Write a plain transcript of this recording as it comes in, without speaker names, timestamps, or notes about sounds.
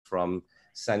from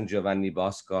San Giovanni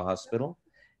Bosco Hospital.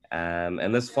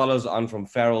 And this follows on from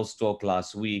Farrell's talk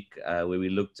last week, where we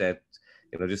looked at,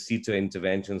 just CTO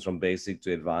interventions from basic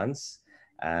to advanced.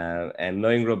 And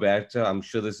knowing Roberto, I'm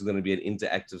sure this is going to be an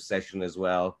interactive session as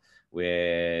well,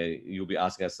 where you'll be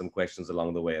asking us some questions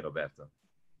along the way, Roberto.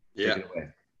 Yeah.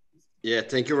 Yeah,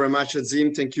 thank you very much,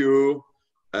 Azim. Thank you,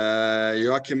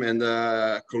 Joachim and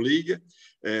colleague.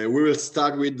 We will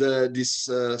start with this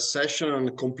session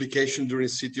on complication during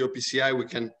CTO-PCI. We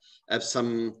can have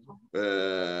some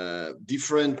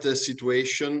different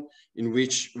situation in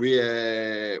which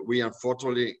we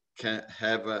unfortunately can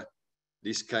have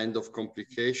this kind of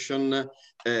complication.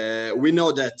 We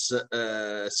know that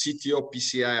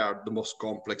CTO-PCI are the most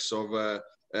complex of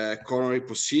coronary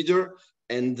procedure,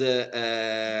 and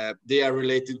they are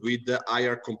related with the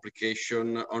higher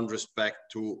complication on respect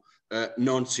to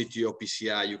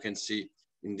non-CTO-PCI. You can see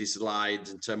in this slide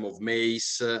in terms of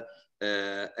MACE,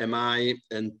 MI,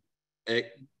 and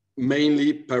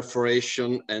mainly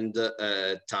perforation and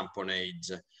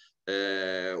tamponade.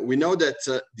 We know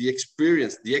that the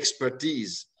experience, the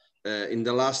expertise in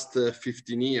the last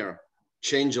 15 years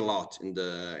changed a lot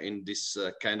in this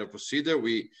kind of procedure.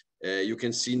 You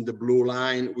can see in the blue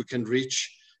line, we can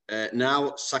reach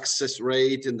now success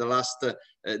rate in the last,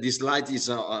 this slide is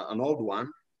an old one,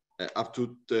 up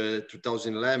to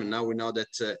 2011. Now we know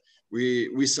that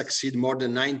we succeed more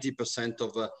than 90%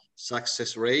 of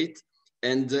success rate.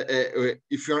 And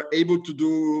if you are able to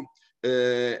do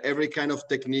every kind of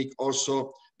technique,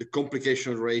 also the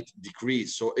complication rate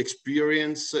decrease. So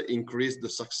experience increase the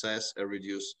success and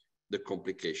reduce the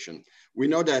complication. We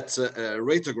know that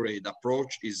retrograde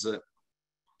approach is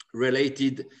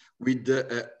related with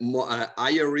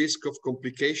higher risk of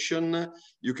complication.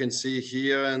 You can see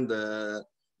here, and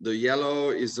the yellow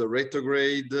is a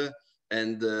retrograde,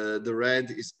 and the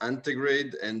red is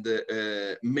antegrade, and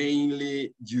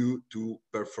mainly due to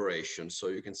perforation. So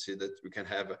you can see that we can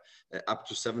have up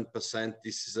to 7%.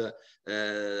 This is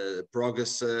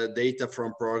progress data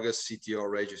from progress CTO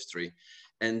registry.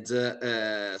 And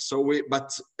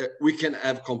but we can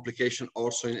have complication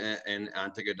also in an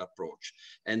antegrade approach.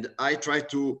 And I try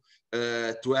to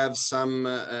have some,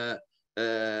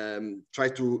 try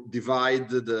to divide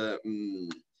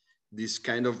this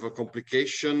kind of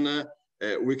complication.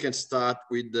 We can start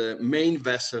with the main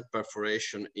vessel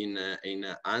perforation in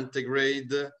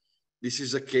antegrade. This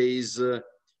is a case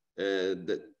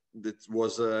that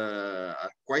was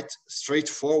quite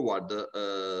straightforward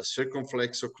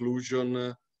circumflex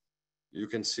occlusion. You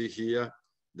can see here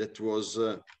that was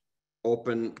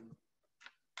open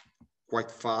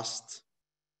quite fast.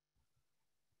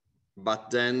 But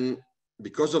then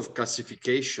because of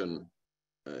classification,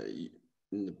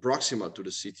 proximal to the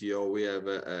CTO, we have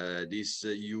this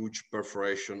huge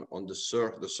perforation on the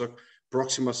circ. The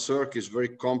proximal circ is very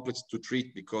complex to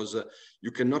treat because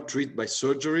you cannot treat by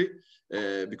surgery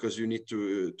because you need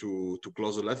to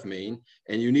close the left main,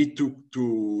 and you need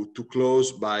to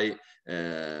close by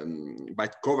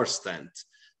cover stent.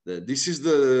 This is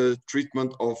the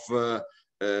treatment of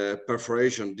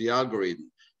perforation, the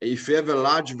algorithm. If you have a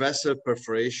large vessel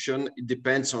perforation, it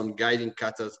depends on guiding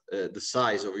catheter, the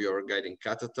size of your guiding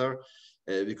catheter,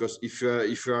 because if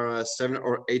you are 7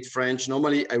 or 8 French,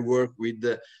 normally I work with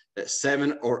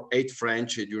 7 or 8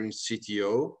 French during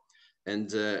CTO,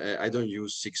 and I don't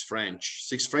use 6 French.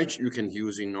 6 French you can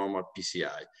use in normal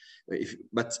PCI.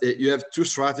 But you have 2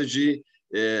 strategies,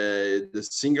 the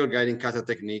single guiding catheter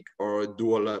technique or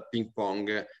dual ping pong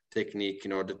technique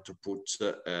in order to put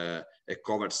a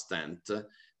cover stent.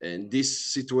 In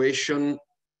this situation,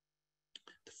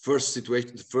 the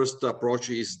first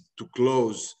approach is to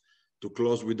close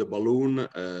with the balloon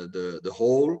the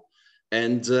hole,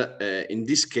 and in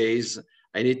this case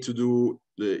I need to do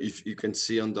if you can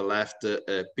see on the left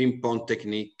ping pong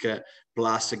technique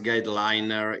plus a guide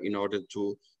liner in order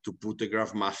to put a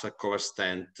graft muscle cover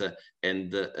stent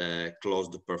and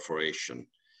close the perforation.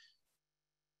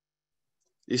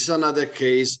 This is another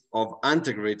case of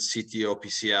antegrade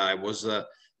CTO-PCI.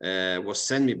 Was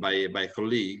sent me by a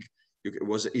colleague.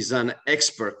 Is an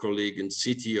expert colleague in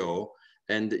CTO,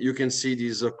 and you can see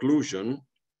this occlusion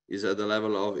is at the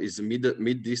level of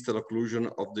mid distal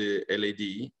occlusion of the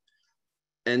LAD,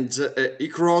 and he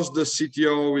crossed the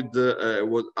CTO with the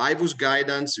IVUS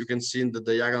guidance. You can see in the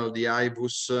diagonal the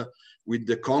IVUS with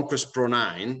the Conquest Pro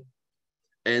 9,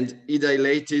 and he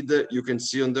dilated. You can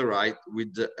see on the right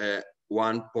with the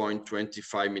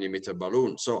 1.25 millimeter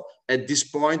balloon. So at this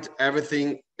point,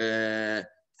 everything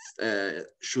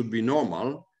should be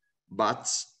normal, but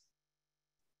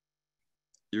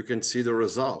you can see the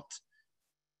result.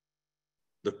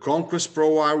 the Conquest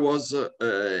Pro wire was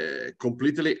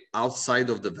completely outside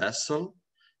of the vessel,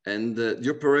 and the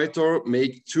operator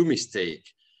made two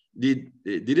mistakes.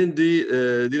 Didn't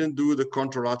do the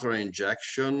contralateral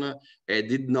injection, and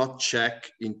did not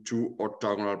check into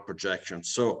orthogonal projection.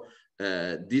 So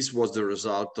this was the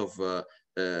result of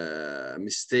a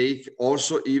mistake,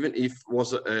 also even if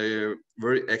was a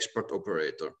very expert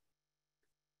operator.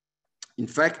 In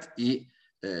fact, he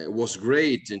was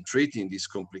great in treating this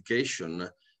complication,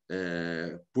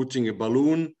 putting a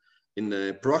balloon in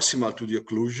proximal to the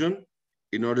occlusion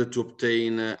in order to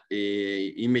obtain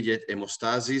immediate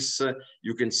hemostasis.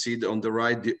 You can see on the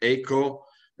right the echo.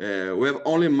 We have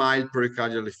only mild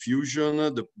pericardial effusion.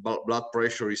 The blood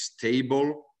pressure is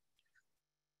stable.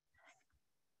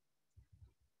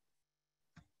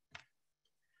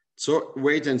 So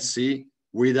wait and see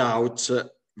without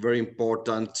very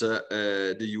important,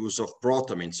 the use of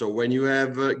protamine. So when you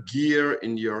have gear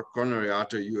in your coronary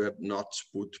artery, you have not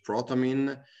put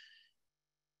protamine.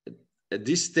 At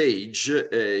this stage,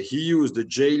 he used the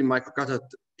jail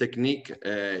microcatheter technique,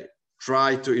 in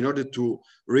order to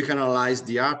recanalize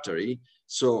the artery.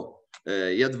 So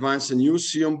he advanced a new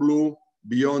Sion blue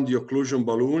beyond the occlusion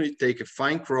balloon. He take a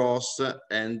fine cross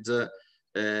and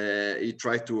he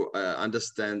tried to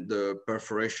understand the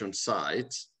perforation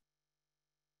sites.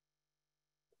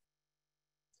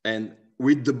 And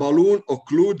with the balloon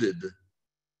occluded,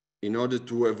 in order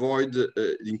to avoid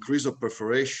the increase of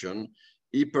perforation,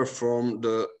 he performed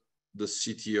the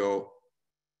CTO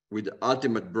with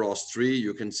ultimate Bros 3,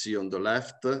 you can see on the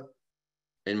left,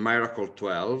 and Miracle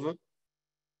 12.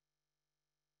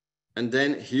 And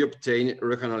then he obtained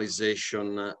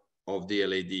recanalization of the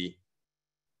LAD,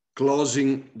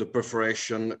 closing the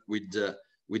perforation with the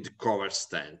cover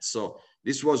stent. So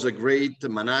this was a great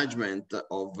management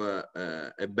of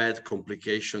a bad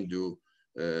complication due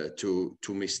to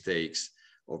mistakes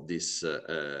of this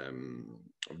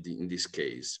in this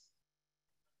case.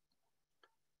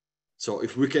 So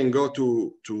if we can go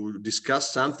to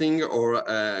discuss something, or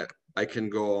I can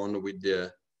go on with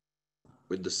the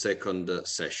second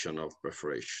session of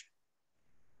perforation.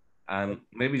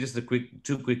 Maybe just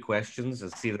two quick questions.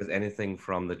 Let's see if there's anything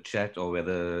from the chat or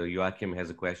whether Joachim has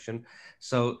a question.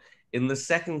 So in the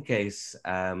second case,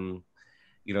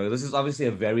 you know, this is obviously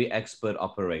a very expert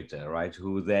operator, right?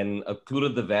 Who then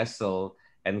occluded the vessel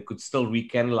and could still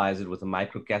recanalize it with a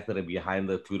microcatheter behind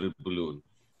the occluded balloon.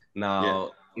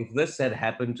 Now, if this had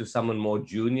happened to someone more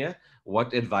junior,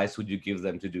 what advice would you give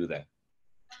them to do that?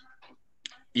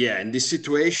 Yeah, in this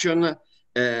situation,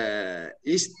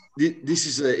 if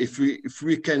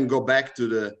we can go back to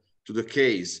the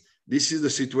case, this is the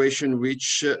situation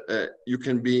which you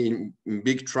can be in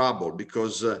big trouble,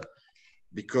 because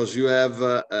you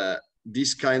have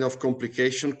this kind of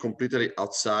complication completely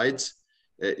outside.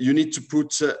 You need to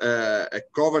put a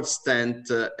covered stent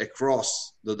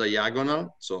across the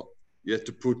diagonal. So you have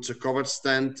to put a covered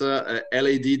stent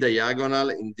LAD diagonal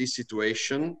in this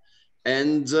situation,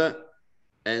 and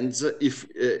if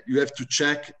you have to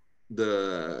check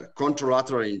the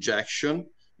contralateral injection,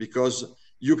 because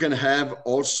you can have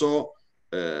also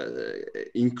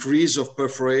increase of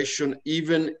perforation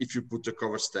even if you put a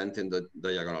cover stent in the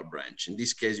diagonal branch. In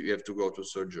this case, you have to go to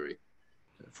surgery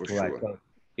for sure. So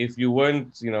if you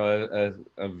weren't, you know,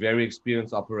 a very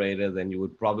experienced operator, then you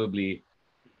would probably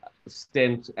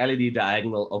stent LAD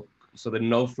diagonal so that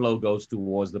no flow goes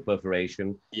towards the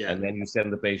perforation, and then you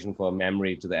send the patient for a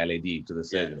memory to the LAD, to the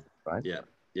surgeon, right?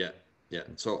 Yeah.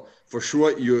 So for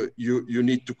sure, you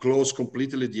need to close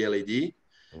completely the LAD,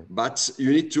 but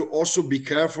you need to also be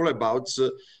careful about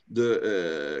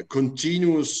the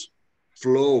continuous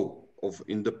flow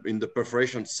in the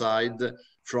perforation side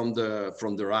from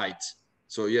the right.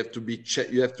 So you have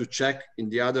to check in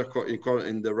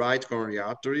the right coronary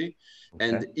artery,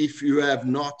 and if you have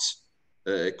not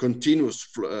continuous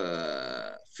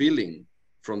filling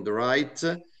from the right,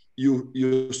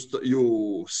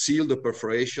 you seal the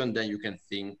perforation, then you can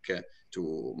think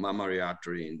to mammary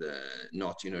artery in the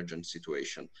not in urgent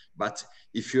situation. But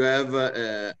if you have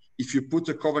if you put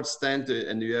a covered stent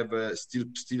and you have still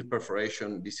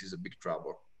perforation, this is a big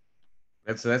trouble.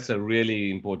 That's a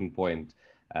really important point,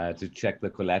 to check the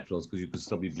collaterals, because you could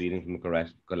still be bleeding from the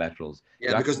collaterals.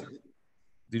 Yeah, because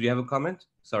did you have a comment?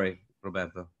 Sorry,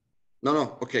 Roberto.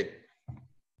 No, okay.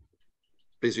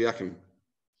 Please, Joachim.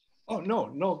 Oh,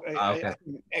 no. Okay.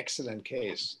 Excellent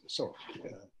case. So,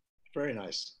 very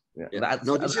nice. Yeah.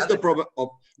 No, this is the problem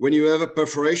of when you have a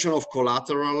perforation of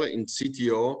collateral in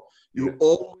CTO, you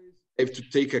always have to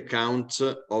take account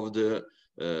of the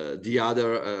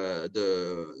other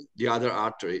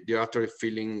artery, the artery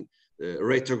filling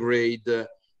retrograde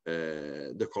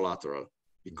the collateral.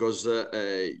 because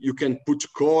you can put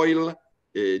coil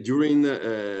during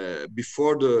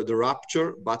before the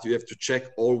rupture, but you have to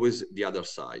check always the other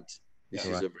side. This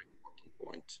is a very important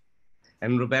point.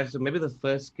 And Roberto, maybe the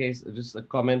first case, just a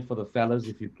comment for the fellows,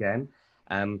 if you can,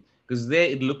 because there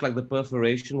it looked like the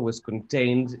perforation was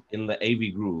contained in the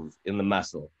AV groove, in the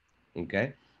muscle,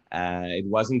 okay? It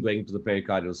wasn't going to the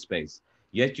pericardial space.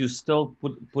 Yet you still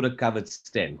put a covered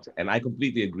stent, and I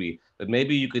completely agree. But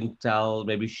maybe you can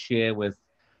maybe share with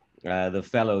the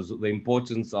fellows the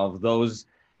importance of those,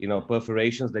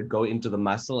 perforations that go into the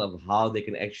muscle, of how they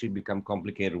can actually become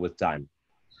complicated with time.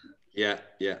 Yeah.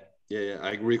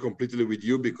 I agree completely with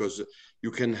you, because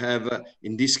you can have,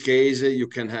 in this case, you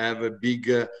can have a big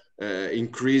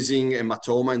increasing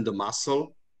hematoma in the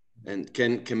muscle, and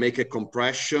can make a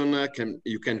compression.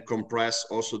 You can compress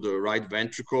also the right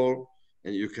ventricle,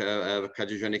 and you can have a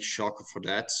cardiogenic shock for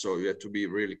that. So you have to be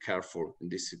really careful in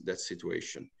that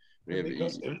situation.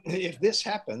 Because if this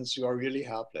happens, you are really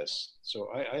helpless. So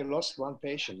I lost one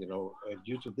patient,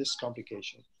 due to this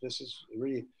complication. This is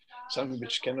really something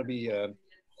which cannot be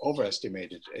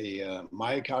overestimated. A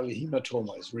myocardial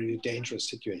hematoma is really a dangerous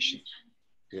situation.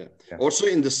 Yeah. Also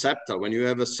in the septal, when you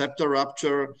have a septal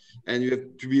rupture, and you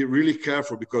have to be really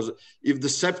careful, because if the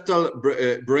septal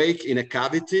break in a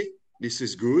cavity, this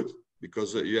is good,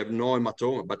 because you have no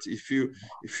hematoma. But if you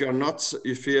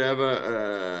have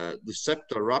the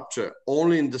septal rupture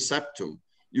only in the septum,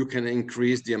 you can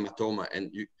increase the hematoma, and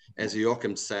you, as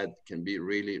Joachim said, can be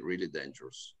really, really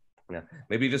dangerous. Yeah,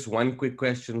 maybe just one quick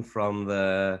question from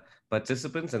the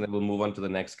participants, and then we'll move on to the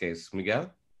next case. Miguel?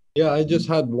 Yeah, I just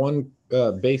had one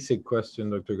basic question,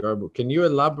 Dr. Garbo. Can you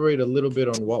elaborate a little bit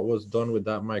on what was done with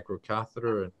that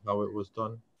microcatheter and how it was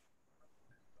done?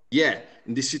 Yeah,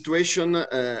 in this situation,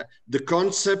 the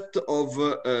concept of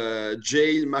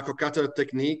jail microcatheter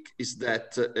technique is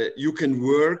that you can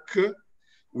work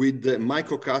with the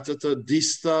microcatheter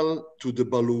distal to the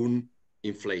balloon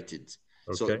inflated.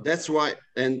 Okay. So that's why,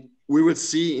 and we will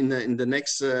see in the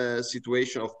next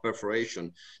situation of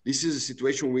perforation. This is a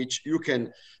situation which you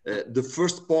can, the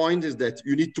first point is that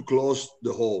you need to close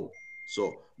the hole.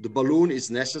 So the balloon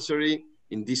is necessary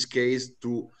in this case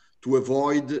to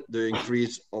avoid the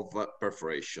increase of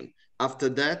perforation. After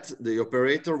that, the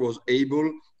operator was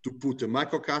able to put a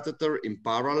microcatheter in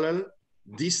parallel,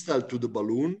 distal to the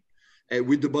balloon.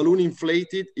 With the balloon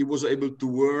inflated, he was able to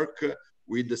work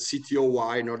with the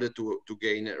CTO-Y in order to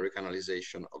gain a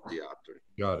recanalization of the artery.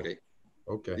 Got it.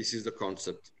 Okay. This is the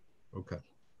concept. Okay.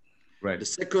 Right.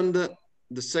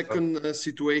 The second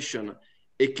situation,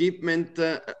 equipment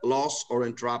loss or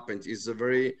entrapment, is a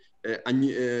very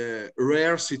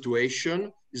rare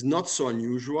situation. It's not so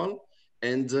unusual.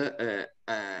 And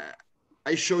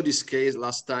I showed this case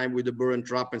last time with the burr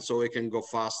entrapment, so I can go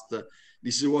fast.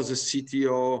 This was a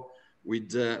CTO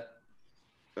with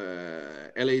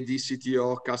LAD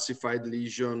CTO, calcified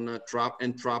lesion,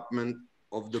 entrapment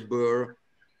of the burr.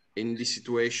 In this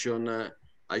situation,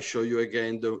 I show you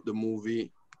again the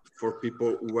movie for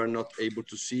people who were not able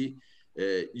to see.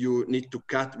 You need to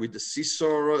cut with the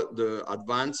scissor,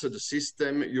 advance the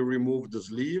system, you remove the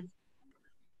sleeve,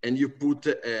 and you put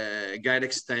a guide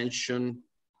extension.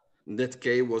 In that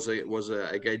case was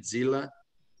a guidezilla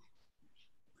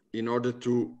in order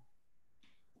to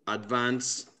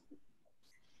advance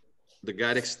the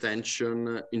guide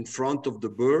extension in front of the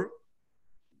burr.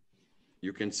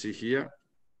 You can see here.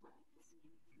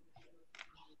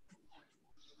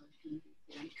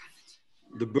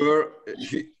 The burr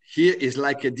here is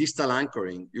like a distal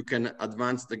anchoring. You can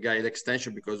advance the guide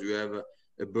extension because you have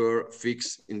a burr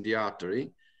fixed in the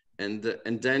artery. And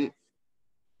then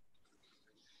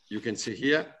you can see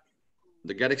here,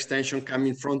 the guide extension come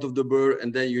in front of the burr,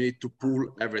 and then you need to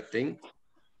pull everything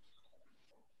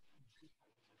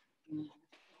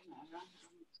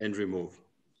and remove.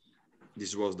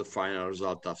 This was the final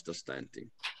result after stenting.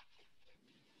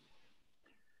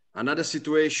 Another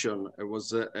situation, it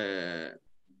was a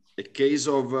case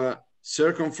of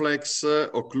circumflex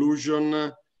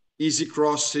occlusion, easy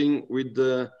crossing with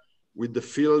the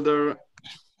fielder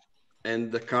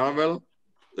and the caravel.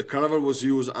 The caravel was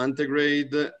used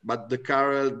antegrade, but the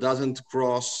caravel doesn't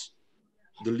cross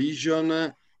the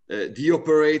lesion. The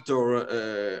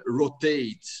operator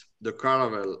rotates the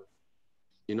caravel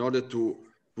in order to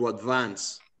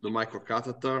advance the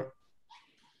microcatheter.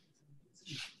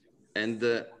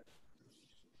 And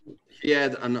he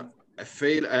had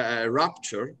a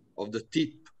rupture of the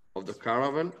tip of the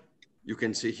caravel. You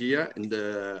can see here in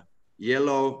the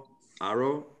yellow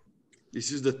arrow.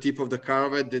 This is the tip of the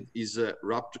caravel that is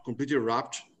completely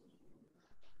ruptured.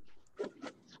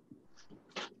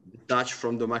 detached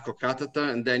from the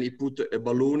microcatheter, and then he put a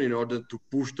balloon in order to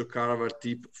push the caravel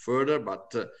tip further,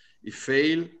 but he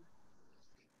failed.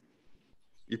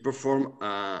 He performed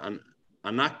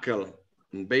a knuckle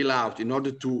and bailout in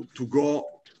order to go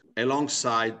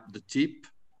alongside the tip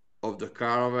of the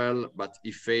caravel, but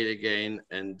he failed again,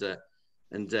 and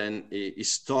then he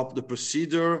stopped the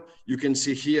procedure. You can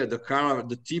see here the caravel,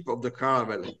 the tip of the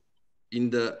caravel in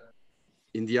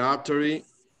the artery,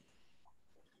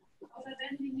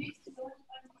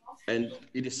 and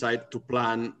he decided to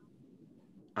plan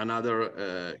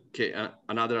another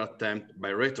attempt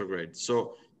by retrograde.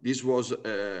 So this was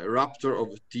a rupture of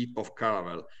the tip of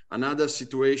caravel. Another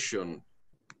situation,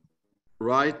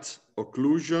 right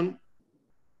occlusion,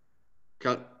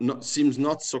 seems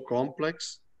not so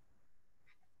complex.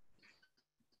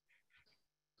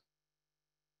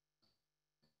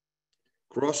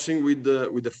 Crossing with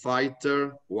the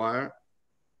fighter wire,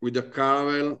 with the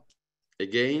caravel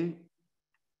again.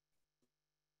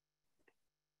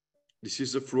 This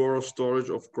is the fluoro storage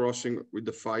of crossing with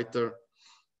the fighter,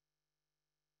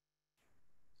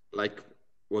 like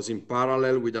was in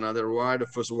parallel with another wire. The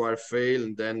first wire failed,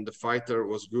 and then the fighter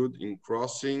was good in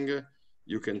crossing.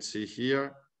 You can see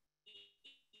here.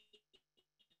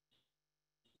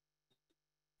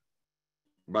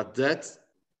 But that's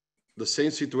the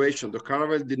same situation. The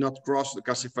caravel did not cross the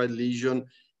calcified lesion.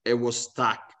 It was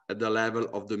stuck at the level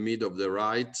of the mid of the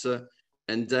right.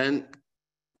 And then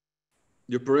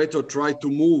the operator tried to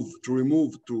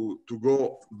remove, to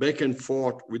go back and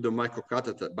forth with the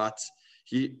microcatheter, but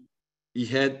he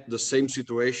had the same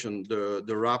situation,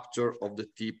 the rupture of the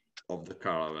tip of the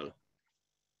caravel.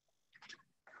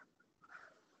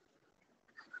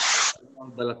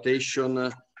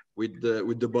 Dilatation with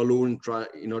the balloon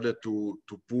in order to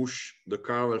push the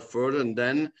caravel further, and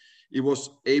then he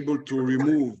was able to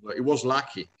remove, he was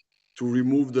lucky to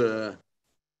remove the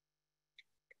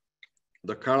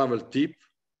caravel tip.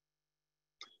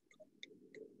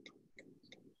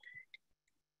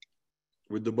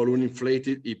 With the balloon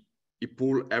inflated, he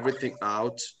pulled everything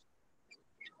out.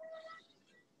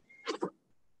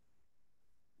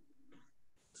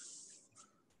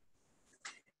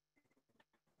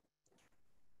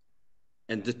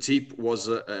 And the tip was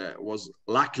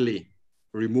luckily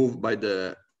removed by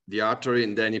the artery,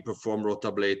 and then he performed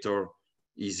rotablator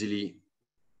easily,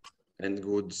 and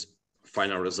good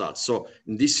final results. So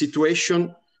in this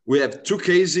situation, we have two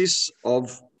cases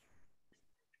of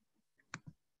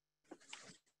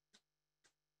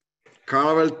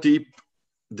caravel tip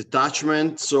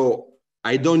detachment. So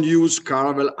I don't use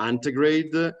caravel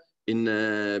antegrade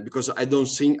because I don't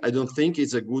think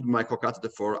it's a good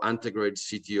microcatheter for antegrade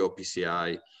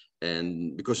CTO-PCI,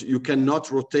 and because you cannot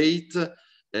rotate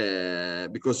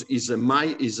because is a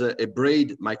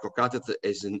braid microcatheter,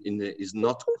 is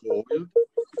not coiled,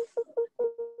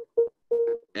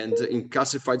 and in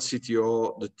calcified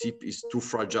CTO the tip is too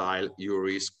fragile. You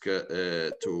risk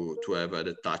to have a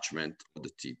detachment of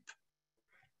the tip.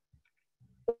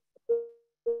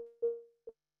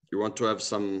 You want to have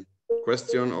some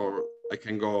question, or I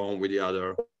can go on with the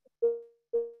other?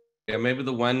 Yeah, maybe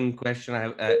the one question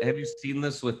I have you seen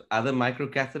this with other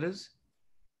microcatheters?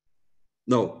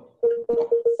 No.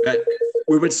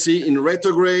 We will see in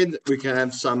retrograde, we can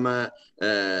have some,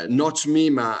 not me,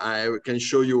 but I can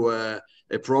show you a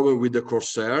problem with the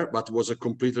Corsair, but was a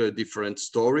completely different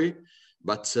story.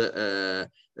 But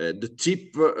the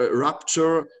tip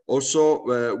rupture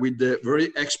also with the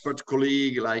very expert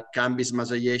colleague like Kambis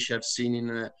Masayesh, I've seen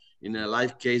in a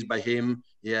live case by him.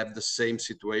 He had the same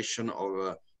situation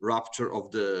of rupture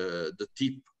of the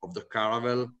tip of the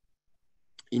caravel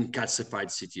in calcified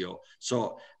CTO.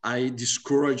 So I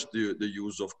discourage the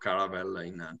use of caravel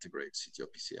in antegrade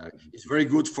CTO-PCI. It's very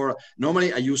good for,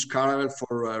 normally I use caravel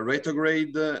for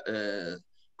retrograde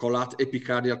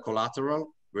epicardial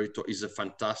collateral. Is a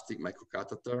fantastic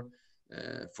microcatheter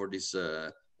for this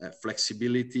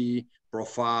flexibility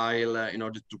profile in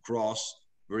order to cross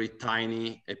very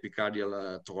tiny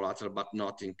epicardial collateral, but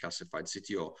not in calcified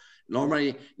CTO.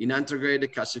 Normally in antegrade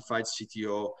calcified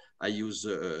CTO, I use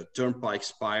turnpike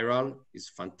spiral. It's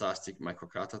fantastic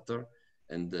microcatheter,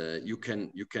 and you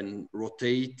can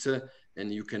rotate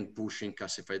and you can push in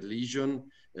calcified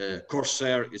lesion.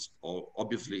 Corsair is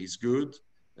obviously is good.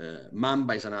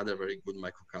 Mamba is another very good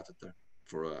microcatheter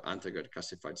for antegrade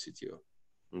calcified CTO.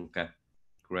 Okay,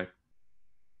 great.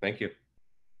 Thank you.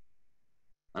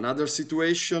 Another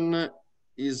situation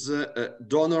is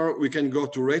donor. We can go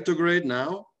to retrograde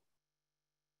now.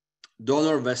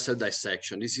 Donor vessel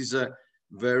dissection. This is a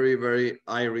very, very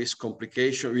high risk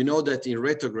complication. We know that in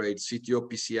retrograde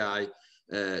CTO-PCI,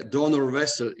 donor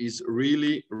vessel is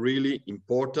really, really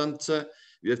important.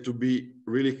 you have to be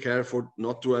really careful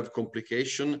not to have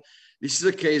complication. This is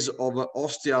a case of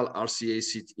ostial RCA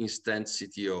in-stent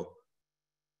CTO.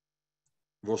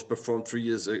 Was performed 4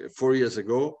 years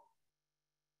ago.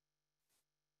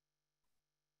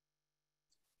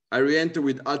 I re-enter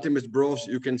with ultimate bros.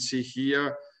 You can see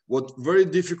here what very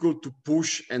difficult to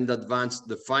push and advance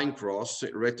the fine cross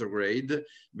retrograde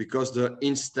because the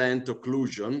instant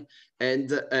occlusion.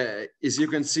 And as you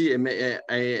can see,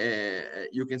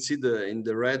 you can see in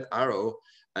the red arrow,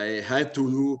 I had to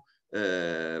do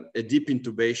a deep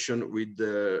intubation with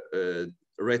the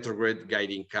retrograde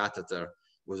guiding catheter.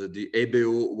 The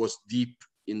ABO was deep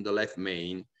in the left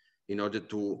main in order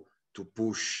to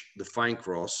push the fine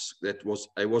cross that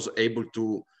I was able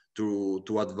to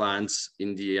advance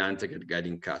in the antegrade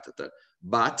guiding catheter.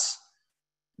 But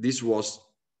this was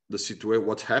the situation,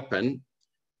 what happened.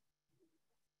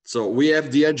 So we have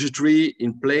the RG3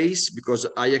 in place because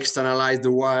I externalize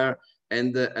the wire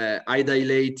and I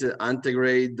dilate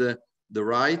antegrade the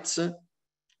right,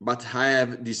 but I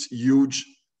have this huge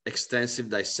extensive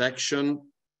dissection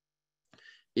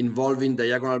involving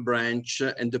diagonal branch,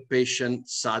 and the patient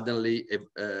suddenly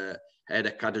had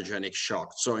a cardiogenic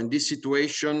shock. So in this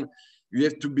situation, you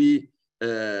have to be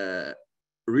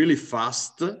really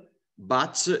fast,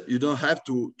 but you don't have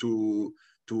to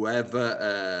have,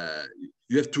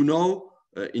 you have to know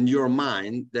in your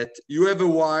mind that you have a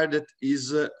wire that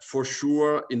is for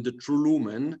sure in the true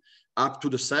lumen up to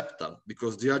the septal,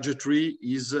 because the RG3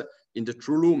 is in the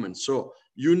true lumen. So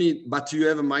you need, but you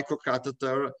have a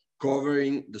microcatheter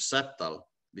covering the septal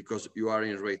because you are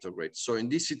in retrograde. So in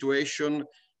this situation,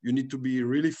 you need to be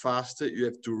really fast. You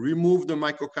have to remove the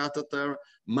microcatheter,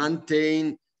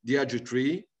 maintain the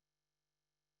RG3.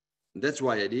 That's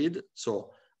why I did.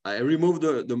 So I removed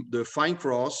the fine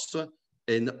cross,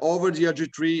 and over the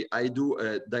RG3, I do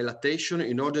a dilatation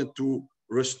in order to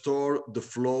restore the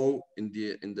flow in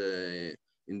the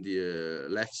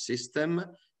left system.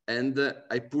 And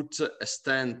I put a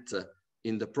stent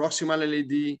in the proximal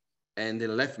LED and the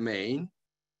left main.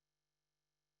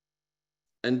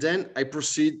 And then I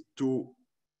proceed to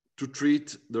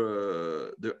treat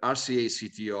the RCA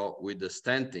CTO with the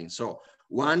stenting. So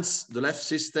once the left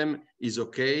system is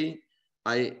okay,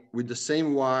 with the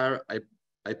same wire,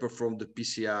 I performed the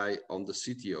PCI on the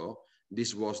CTO.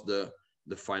 This was the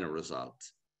final result.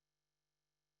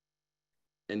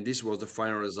 And this was the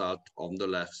final result on the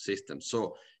left system.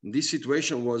 So this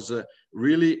situation was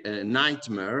really a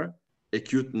nightmare,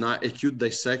 acute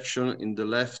dissection in the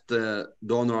left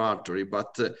donor artery.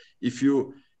 But if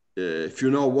you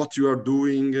know what you are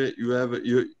doing,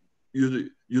 you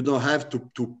don't have to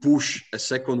push a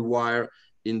second wire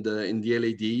in the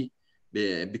LED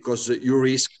because you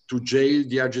risk to jail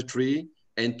the RG3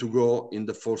 and to go in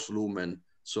the false lumen.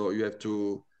 So you have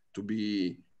to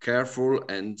be careful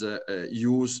and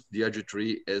use the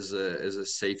RG3 as a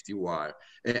safety wire.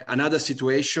 Another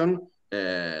situation,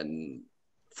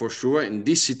 for sure, in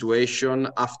this situation,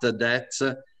 after that,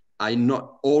 I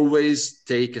not always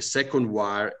take a second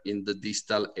wire in the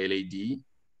distal LED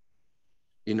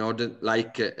in order,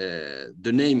 like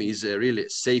the name is a really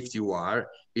safety wire,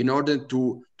 in order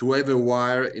to have a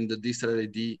wire in the distal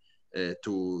LED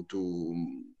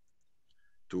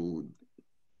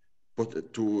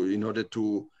in order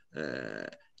to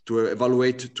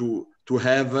evaluate to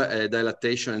have a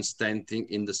dilatation and stenting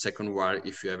in the second wire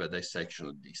if you have a dissection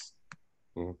of this.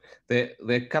 Mm. There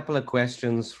are a couple of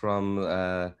questions from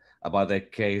about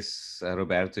that case,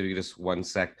 Roberto. Just one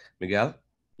sec, Miguel.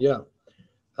 Yeah.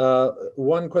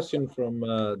 One question from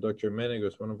Dr.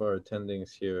 Menegos, one of our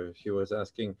attendings here. She was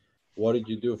asking, what did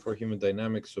you do for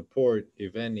hemodynamic support,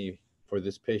 if any, for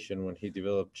this patient when he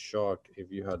developed shock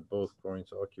if you had both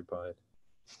groins occupied?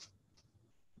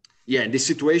 Yeah, in this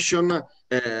situation,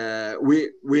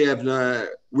 we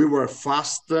were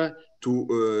fast to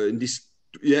in this.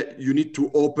 Yeah, you need to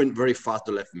open very fast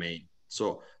the left main.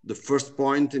 So the first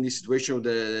point in this situation,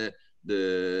 the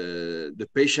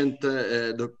patient,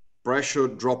 the pressure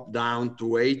dropped down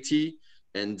to 80,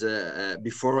 and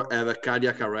before I have a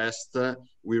cardiac arrest,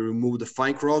 we remove the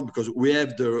fine cross because we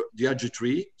have the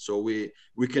RG3, so we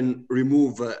can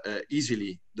remove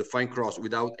easily the fine cross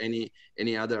without any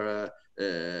other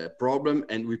problem,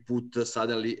 and we put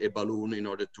suddenly a balloon in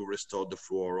order to restore the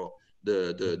flow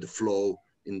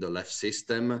in the left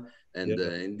system. And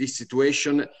in this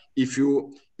situation, if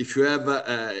you have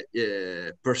a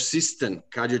persistent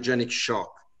cardiogenic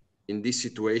shock in this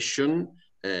situation,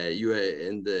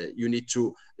 you need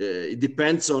to. It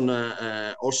depends on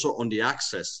also on the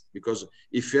access, because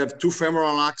if you have two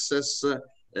femoral access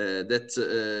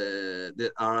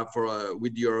that are for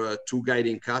with your two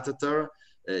guiding catheter,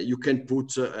 you can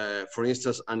put, for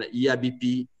instance, an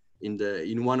EIBP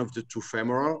in one of the two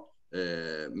femoral,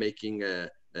 making a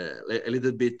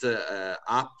little bit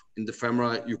up in the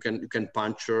femoral. You can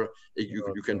puncture.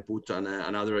 You can put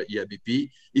another EIBP.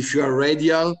 If you are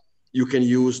radial, you can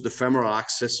use the femoral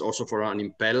access also for an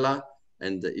impella,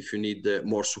 and if you need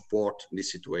more support in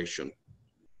this situation.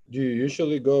 Do you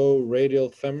usually go radial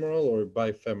femoral or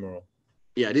bifemoral?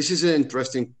 Yeah, this is an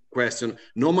interesting question.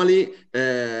 Normally,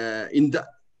 in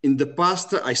the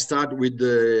past, I start with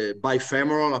the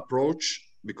bifemoral approach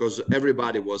because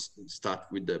everybody was start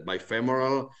with the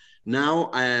bifemoral. Now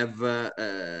I have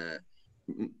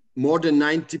more than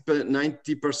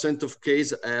 90% of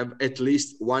cases have at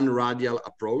least one radial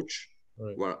approach,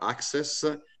 Right. where access,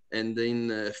 and in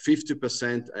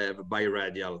 50% have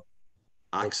biradial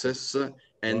access,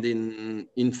 and in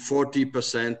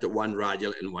 40% one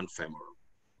radial and one femoral.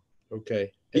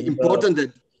 Okay. And important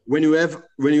that when you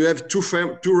have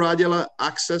two radial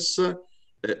access,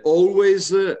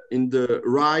 always in the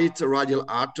right radial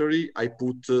artery, I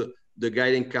put the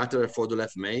guiding catheter for the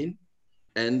left main,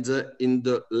 and in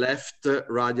the left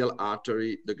radial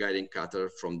artery, the guiding catheter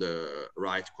from the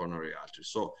right coronary artery.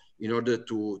 So in order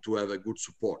to have a good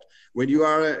support, when you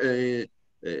are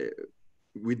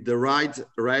with the right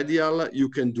radial, you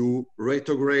can do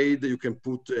retrograde, you can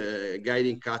put a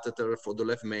guiding catheter for the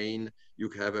left main, you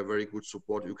have a very good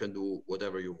support, you can do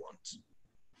whatever you want.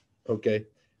 Okay.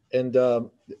 And,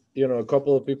 you know, a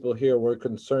couple of people here were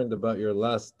concerned about your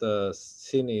last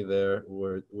cine there,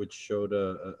 which showed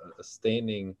a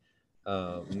staining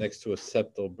next to a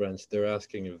septal branch. They're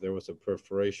asking if there was a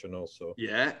perforation also.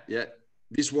 Yeah.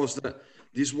 This was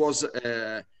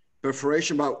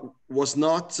perforation, but was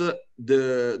not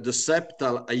the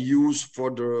septal I used for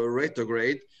the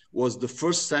retrograde, was the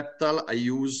first septal I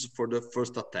used for the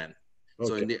first attempt.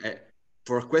 Okay. So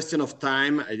for a question of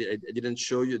time, I didn't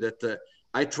show you that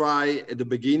I try at the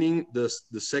beginning the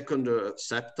second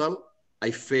septal,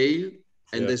 I failed,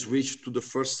 and I switched to the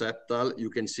first septal. You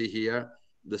can see here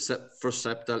the first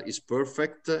septal is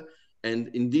perfect, and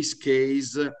in this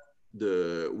case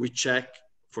we check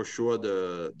for sure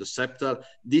the septal.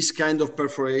 This kind of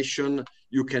perforation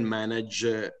you can manage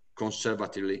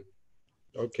conservatively.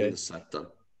 Okay. In the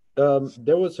septal.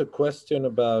 There was a question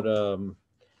about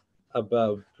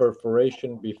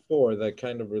perforation before that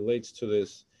kind of relates to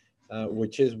this,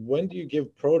 which is, when do you give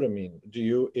protamine? Do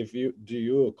you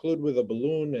occlude with a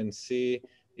balloon and see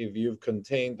if you've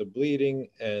contained the bleeding,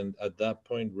 and at that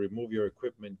point remove your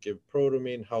equipment, give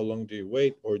protamine? How long do you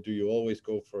wait, or do you always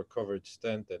go for a covered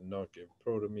stent and not give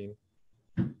protamine?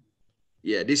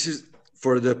 Yeah, this is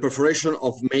for the perforation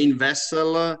of main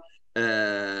vessel.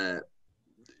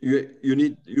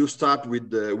 You start with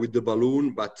the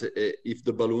balloon, but if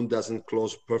the balloon doesn't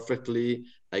close perfectly,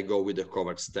 I go with a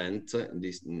covered stent.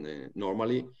 This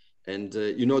normally, and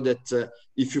you know that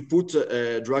if you put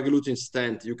a drug-eluting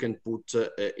stent, you can put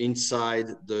inside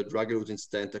the drug-eluting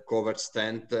stent a covered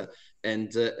stent, and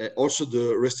also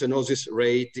the restenosis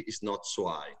rate is not so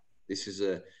high. This is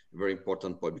a very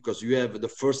important point, because you have the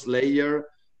first layer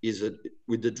is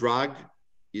with the drug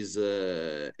is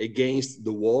against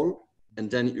the wall, and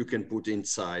then you can put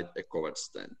inside a covered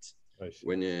stent.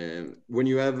 When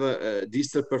you have a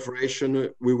distal perforation,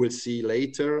 we will see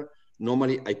later.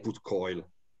 Normally, I put coil.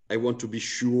 I want to be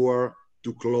sure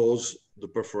to close the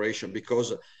perforation,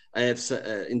 because I have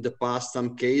in the past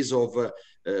some case of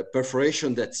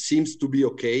perforation that seems to be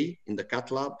okay in the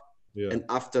cath lab, and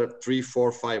after 3,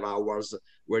 4, 5 hours,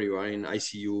 where you are in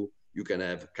ICU, you can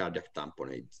have cardiac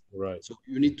tamponade. Right. So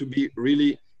you need to be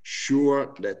really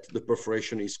sure that the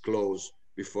perforation is closed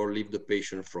before leave the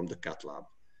patient from the cath lab.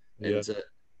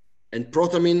 And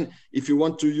protamine, if you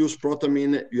want to use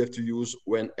protamine, you have to use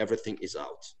when everything is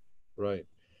out. Right.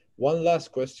 One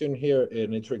last question here,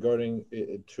 and it's regarding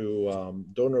to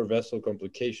donor vessel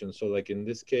complications. So like in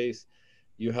this case,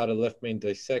 you had a left main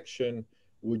dissection.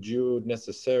 Would you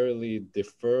necessarily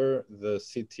defer the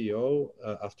CTO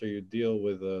after you deal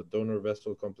with a donor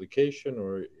vessel complication,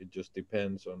 or it just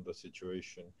depends on the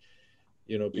situation?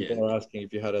 You know, people are asking,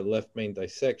 if you had a left main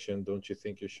dissection, don't you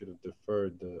think you should have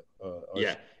deferred the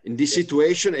in this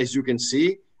situation, as you can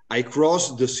see, I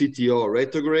cross the CTO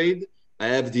retrograde. I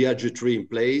have the RG3 in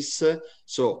place.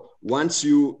 So once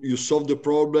you solve the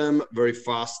problem very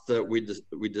fast with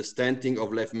the stenting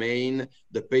of left main,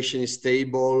 the patient is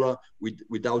stable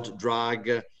without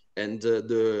drag, and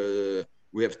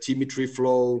we have telemetry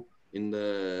flow in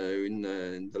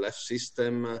the left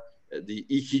system. The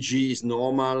EKG is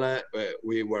normal.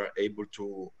 We were able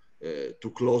to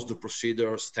close the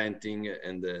procedure, stenting,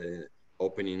 and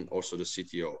opening also the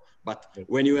CTO. But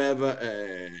when you have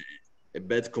a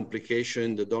bad complication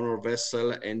in the donor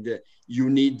vessel, and you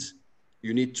need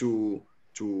to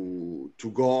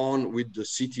go on with the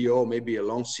CTO, maybe a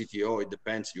long CTO. It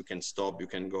depends. You can stop. You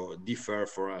can go defer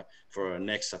for a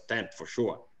next attempt for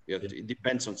sure. It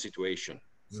depends on situation.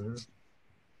 Mm-hmm.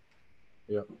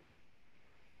 Yeah.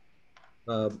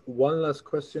 One last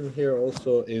question here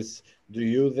also is, do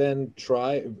you then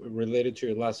try, related to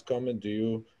your last comment, do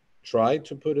you try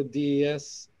to put a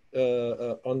DES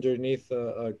underneath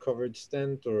a covered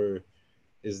stent, or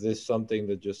is this something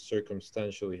that just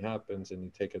circumstantially happens and you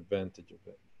take advantage of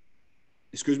it?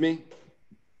 Excuse me?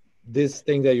 This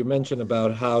thing that you mentioned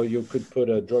about how you could put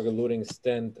a drug-eluting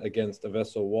stent against a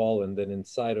vessel wall and then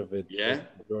inside of it,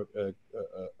 a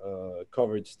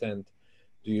covered stent.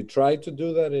 Do you try to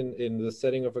do that in the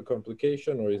setting of a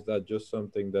complication, or is that just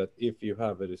something that if you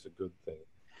have it is a good thing?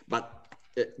 But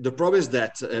the problem is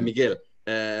that, Miguel,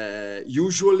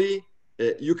 usually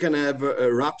you can have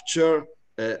a rupture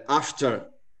after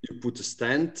you put a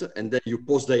stent, and then you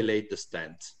post-dilate the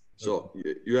stent. So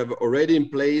you have already in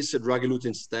place a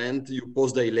drug-eluting stent, you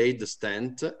post-dilate the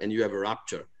stent, and you have a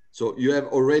rupture. So you have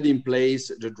already in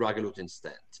place the drug-eluting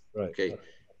stent. Right. Okay.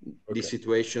 This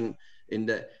situation, in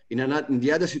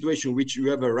the other situation, which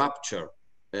you have a rupture,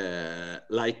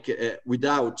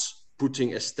 without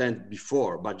putting a stent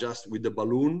before, but just with the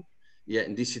balloon. Yeah,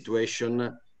 in this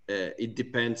situation, it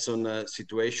depends on the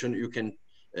situation. You can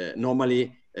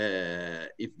normally,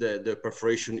 if the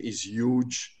perforation is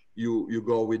huge, you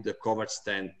go with the covered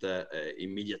stent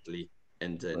immediately,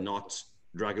 and not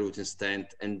drug-eluting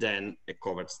stent and then a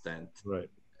covered stent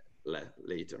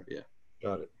later. Yeah.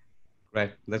 Got it.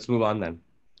 Right. Let's move on then.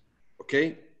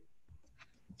 Okay.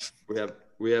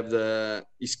 We have the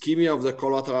ischemia of the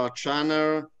collateral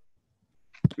channel.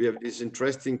 We have this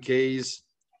interesting case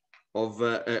of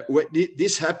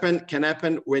this can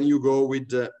happen when you go with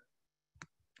the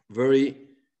very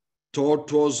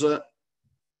tortuous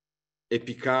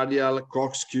epicardial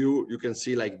corkscrew. You can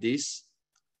see like this,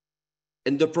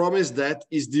 and the problem is that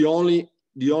is the only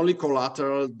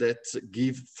collateral that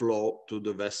give flow to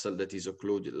the vessel that is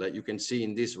occluded. Like you can see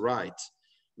in this right,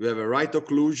 we have a right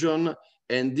occlusion,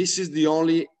 and this is the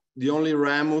only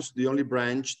ramus, the only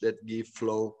branch that give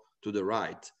flow to the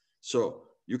right. So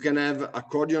you can have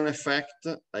accordion effect,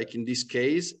 like in this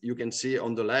case. You can see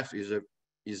on the left is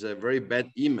a very bad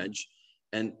image,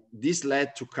 and this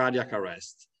led to cardiac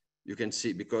arrest. You can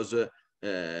see because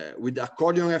with the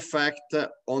accordion effect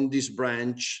on this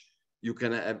branch, you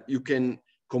can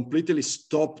completely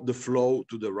stop the flow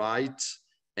to the right,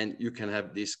 and you can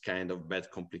have this kind of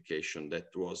bad complication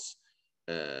that was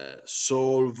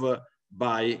solved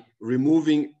by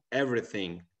removing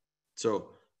everything.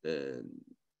 So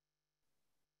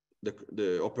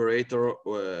the operator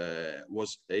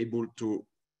was able to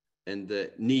and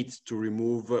needs to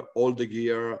remove all the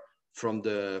gear from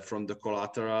the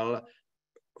collateral.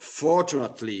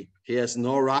 Fortunately, he has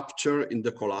no rupture in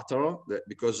the collateral,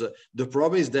 because the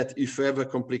problem is that if you have a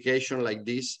complication like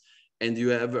this and you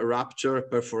have a rupture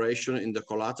perforation in the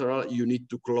collateral, you need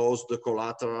to close the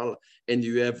collateral and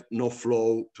you have no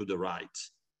flow to the right.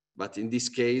 But in this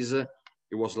case,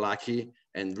 he was lucky,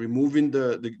 and removing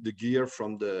the gear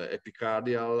from the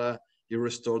epicardial, he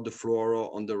restored the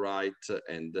fluoro on the right,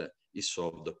 and he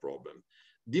solved the problem.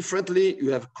 Differently,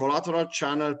 you have collateral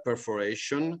channel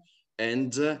perforation,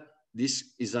 and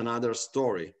this is another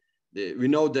story. We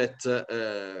know that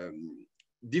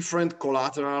different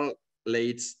collateral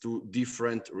leads to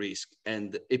different risk,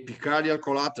 and epicardial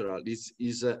collateral, this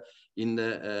is in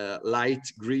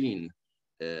light green.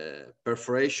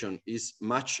 Perforation is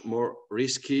much more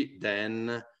risky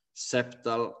than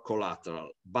septal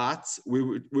collateral, but we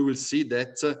will see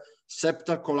that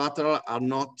septal collateral are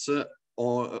not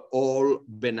all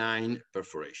benign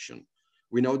perforation.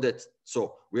 We know that,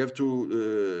 so we have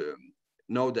to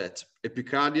know that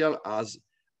epicardial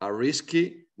are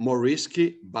risky, more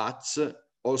risky, but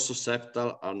also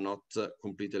septal are not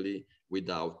completely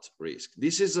without risk.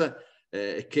 This is a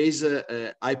case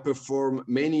I performed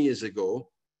many years ago,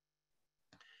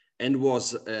 and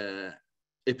was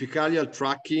epicardial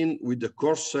tracking with the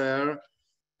Corsair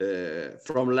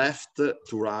from left to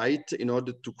right in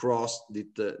order to cross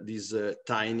this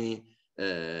tiny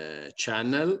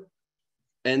channel.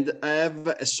 And I have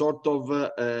a sort of,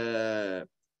 the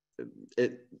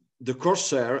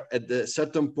Corsair at a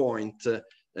certain point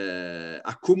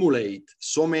accumulate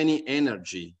so many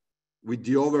energy with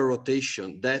the over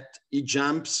rotation that it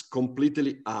jumps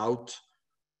completely out.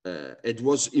 It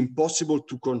was impossible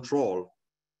to control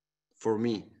for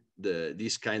me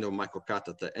this kind of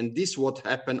microcatheter. And this is what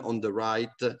happened on the right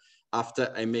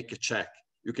after I make a check.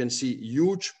 You can see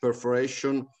huge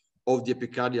perforation of the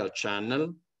epicardial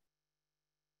channel.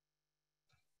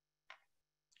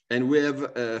 And we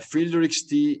have Friedrich's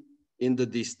T in the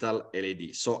distal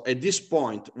LAD. So at this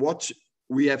point, what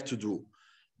we have to do?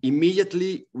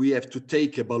 Immediately, we have to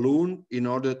take a balloon in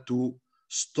order to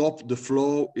stop the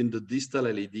flow in the distal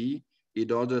LAD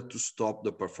in order to stop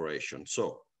the perforation.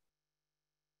 So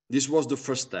this was the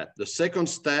first step. The second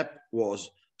step was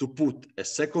to put a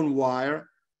second wire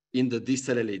in the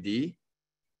distal LAD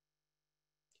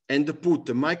and to put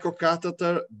the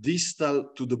microcatheter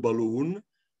distal to the balloon.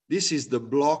 This is the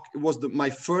block. It was my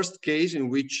first case in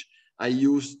which I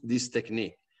used this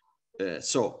technique.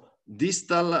 So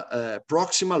distal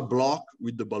proximal block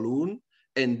with the balloon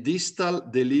and distal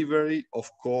delivery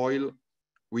of coil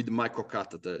with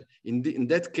microcatheter. In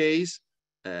that case,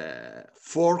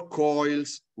 4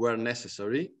 coils were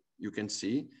necessary, you can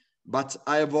see, but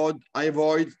I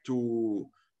avoid to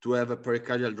have a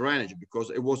pericardial drainage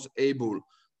because I was able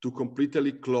to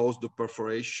completely close the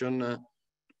perforation,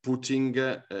 putting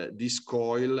this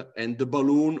coil, and the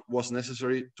balloon was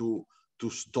necessary to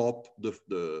stop the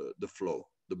flow,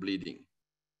 the bleeding.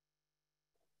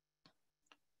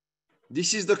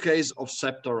 This is the case of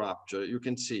septal rupture. You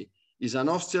can see it's an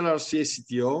osteal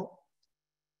CTO.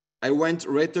 I went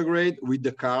retrograde with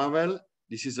the caravel.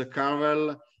 This is a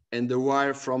caravel and the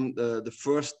wire from the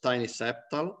first tiny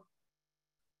septal.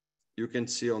 You can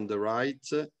see on the right,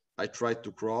 I tried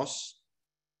to cross.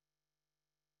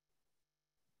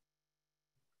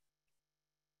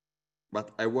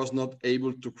 But I was not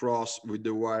able to cross with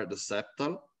the wire the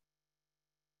septal.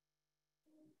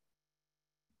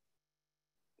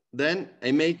 Then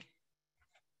I make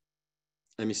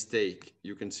a mistake,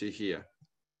 you can see here.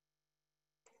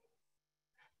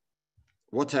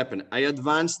 What happened? I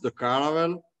advanced the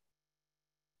caravel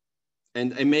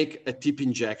and I make a tip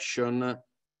injection,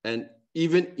 and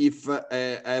even if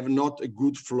I have not a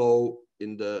good flow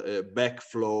in the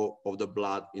backflow of the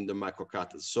blood in the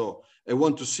microcatheter. So I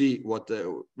want to see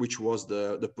which was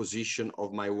the position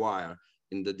of my wire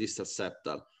in the distal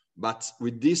septal. But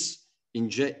with this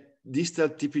distal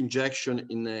tip injection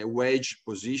in a wedge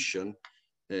position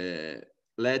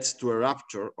leads to a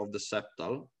rupture of the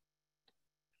septal,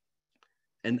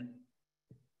 and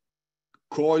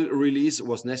coil release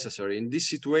was necessary. In this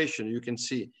situation, you can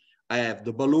see I have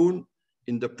the balloon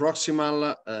in the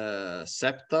proximal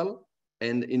septal,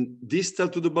 and in distal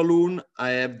to the balloon, I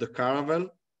have the caravel,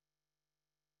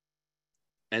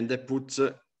 and I put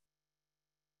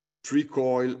 3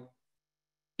 coil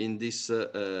in this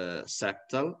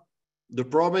septal. The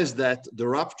problem is that the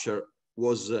rupture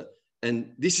was,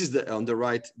 and this is on the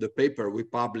right, the paper we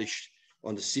published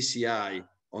on the CCI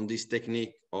on this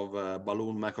technique of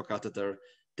balloon microcatheter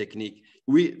technique.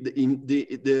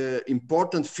 The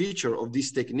important feature of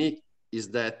this technique is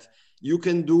that you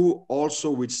can do also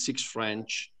with 6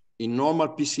 French. In normal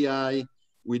PCI,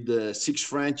 with the 6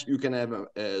 French, you can have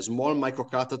a small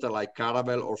microcatheter like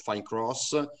caravel or fine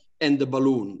cross, and the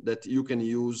balloon that you can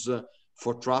use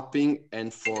for trapping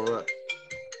and for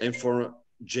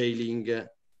jailing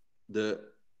the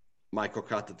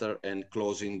microcatheter and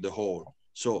closing the hole.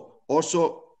 So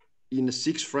also in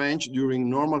 6 French during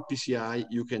normal PCI,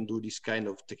 you can do this kind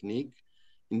of technique.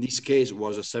 In this case, it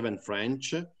was a 7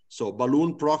 French. So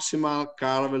balloon proximal,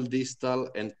 caravel distal,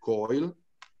 and coil.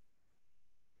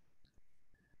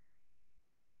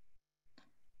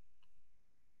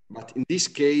 But in this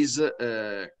case,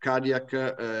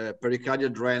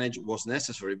 pericardial drainage was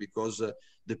necessary because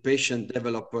the patient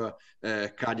developed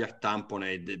cardiac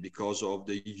tamponade because of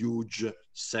the huge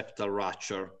septal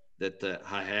rupture that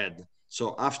I had.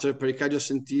 So after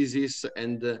pericardiocentesis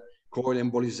and coil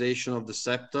embolization of the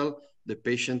septal, the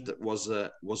patient was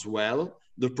well.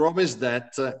 The problem is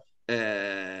that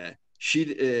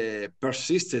she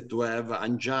persisted to have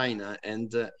angina,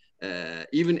 and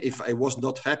even if I was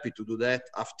not happy to do that,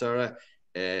 after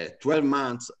 12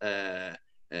 months,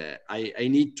 I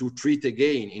need to treat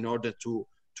again in order to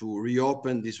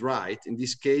reopen this right. In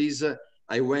this case,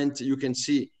 I went, you can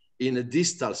see in a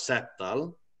distal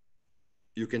septal,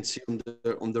 you can see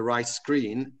on the right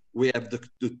screen, we have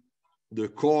the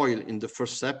coil in the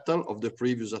first septal of the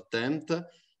previous attempt,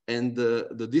 and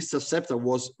the distal septal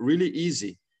was really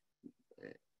easy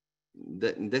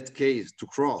in that case to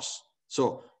cross.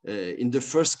 So in the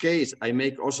first case, I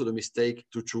make also the mistake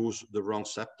to choose the wrong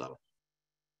septal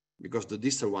because the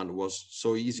distal one was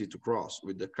so easy to cross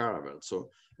with the caravel. So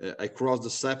I crossed the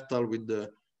septal with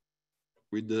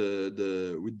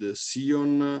the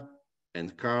Sion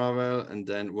and caravel, and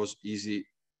then it was easy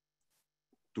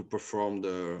to perform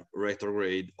the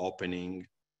retrograde opening.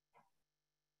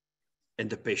 And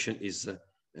the patient is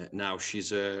now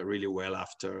she's really well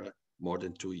after more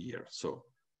than 2 years. So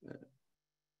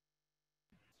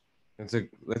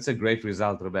that's a great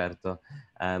result, Roberto.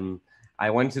 I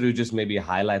wanted to just maybe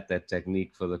highlight that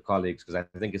technique for the colleagues, because I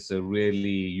think it's a really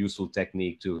useful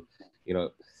technique to, you know,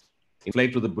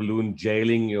 inflate with a balloon,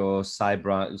 jailing your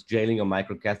jailing your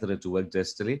microcatheter to work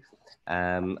distally.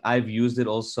 I've used it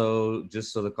also,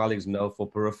 just so the colleagues know, for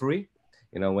periphery.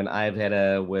 You know, when I've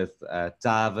had with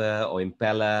TAVR or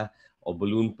impeller or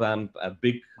balloon pump, a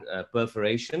big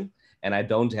perforation, and I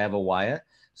don't have a wire.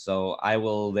 So I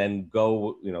will then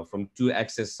go, you know, from 2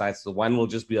 access sites. So one will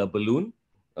just be a balloon,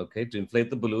 okay, to inflate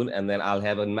the balloon, and then I'll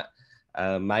have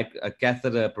a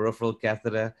catheter, a peripheral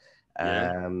catheter,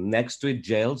 next to it,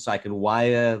 jailed, so I can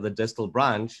wire the distal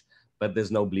branch, but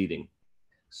there's no bleeding.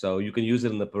 So you can use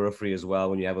it in the periphery as well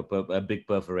when you have a big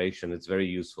perforation. It's very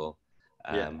useful.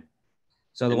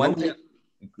 So the one thing,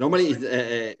 normally,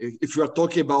 if you are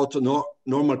talking about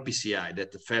normal PCI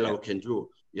that the fellow can do,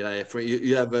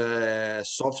 you have a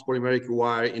soft polymeric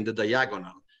wire in the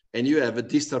diagonal, and you have a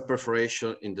distal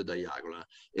perforation in the diagonal.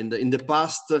 In the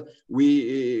past,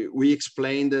 we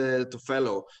explained to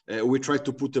fellow, we tried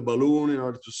to put a balloon in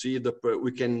order to see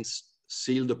we can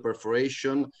seal the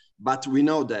perforation, but we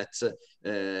know that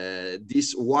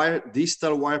these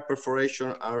distal wire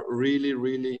perforation are really,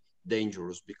 really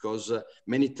dangerous, because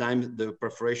many times the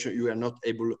perforation you are not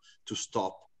able to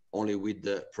stop only with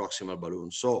the proximal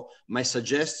balloon. So my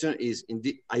suggestion is,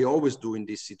 I always do in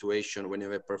this situation when you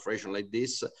have a perforation like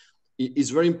this, it's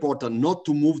very important not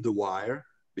to move the wire,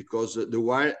 because the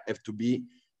wire have to be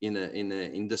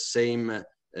in the same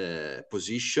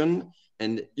position,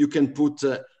 and you can put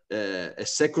a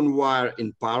second wire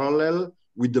in parallel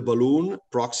with the balloon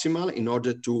proximal in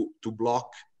order to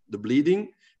block the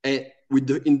bleeding. And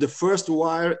in the first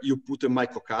wire, you put a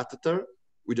microcatheter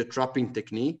with a trapping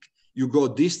technique. You go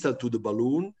distal to the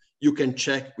balloon. You can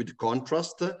check with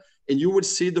contrast, and you will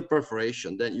see the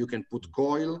perforation. Then you can put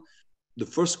coil, the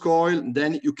first coil.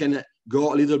 Then you can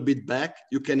go a little bit back.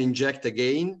 You can inject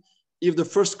again. If the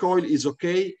first coil is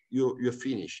okay, you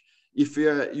finish. If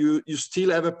you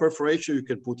still have a perforation, you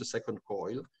can put a second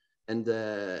coil, and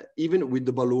even with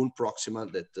the balloon proximal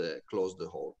that close the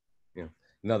hole. Yeah.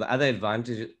 Now, the other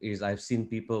advantage is I've seen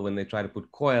people, when they try to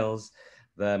put coils,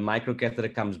 the microcatheter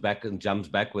comes back and jumps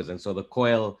backwards. And so the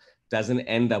coil doesn't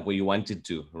end up where you want it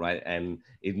to, right? And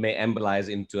it may embolize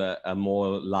into a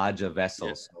more larger vessel.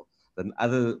 Yes. So the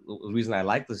other reason I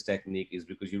like this technique is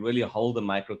because you really hold the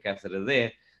microcatheter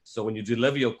there. So when you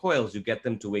deliver your coils, you get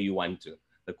them to where you want to.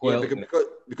 The coil,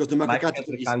 because the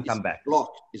microcatheter can't come back.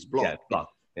 Blocked. It's blocked. Yeah, it's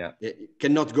blocked. Yeah. It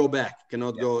cannot go back,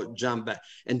 go jump back.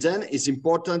 And then it's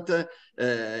important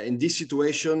in this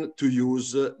situation to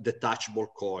use detachable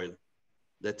coil.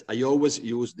 That I always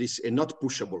use this, and not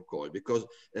pushable coil, because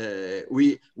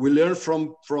we learn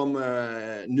from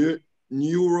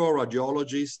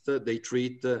neuroradiologists, they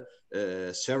treat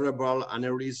cerebral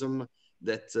aneurysm,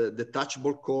 that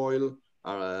detachable coil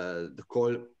are the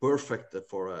coil perfect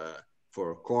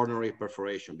for coronary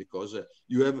perforation, because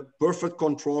you have perfect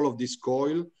control of this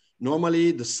coil.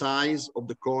 Normally, the size of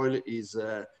the coil is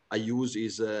I use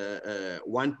is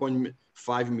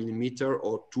 1.5 millimeter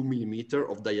or 2 millimeter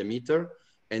of diameter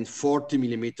and 40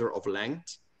 millimeter of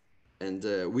length. And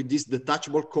with this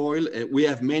detachable coil, we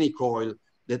have many coils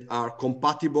that are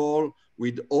compatible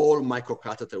with all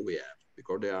microcatheter we have,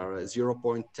 because they are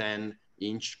 0.10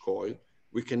 inch coil.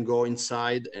 We can go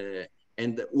inside,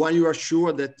 and when you are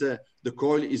sure that the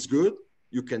coil is good,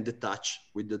 you can detach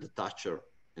with the detacher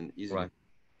and easily. Right.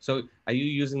 So are you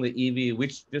using the EV,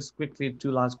 just quickly,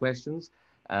 2 last questions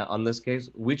on this case.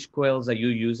 Which coils are you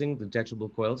using, detachable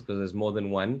coils? Because there's more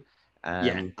than one.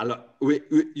 You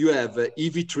have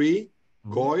EV3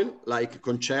 coil, like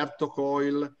Concerto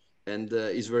coil, and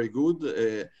is very good.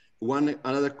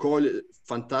 Another coil,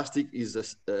 fantastic, is a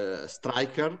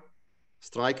Striker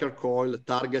coil.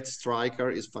 Target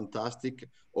Striker is fantastic,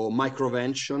 or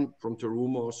Microvention from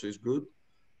Terumo also is good.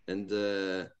 And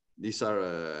these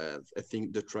are, I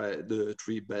think, the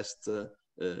 3 best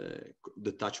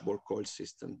detachable coil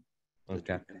system.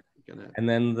 Okay. And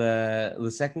then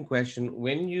the second question: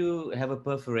 when you have a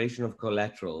perforation of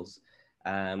collaterals,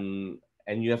 and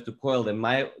you have to coil them,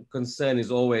 my concern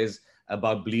is always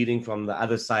about bleeding from the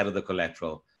other side of the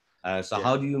collateral.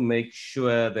 How do you make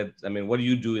sure that, I mean, what do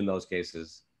you do in those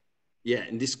cases? Yeah,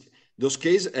 in those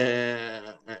cases,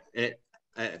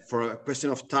 for a question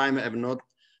of time, I have not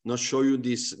show you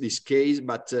this case,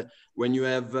 but when you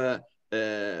have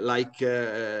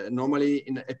normally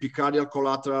in epicardial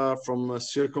collateral from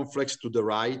circumflex to the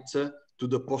right to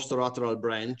the posterolateral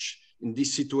branch, in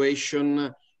this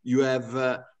situation, you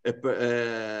have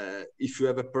if you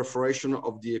have a perforation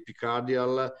of the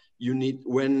epicardial, you need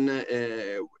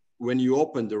when you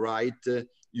open the right,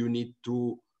 you need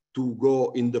to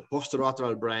go in the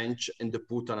posterolateral branch and to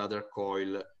put another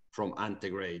coil from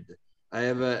antegrade. I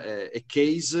have a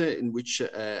case in which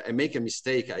I make a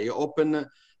mistake. I open,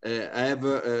 I have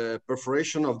a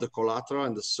perforation of the collateral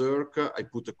and the circ. I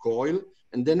put a coil,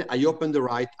 and then I open the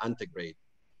right antegrade.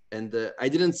 And I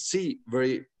didn't see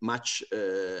very much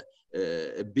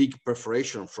a big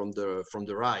perforation from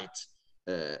the right.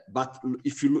 But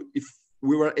if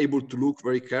we were able to look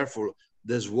very careful,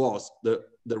 there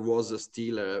was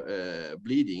still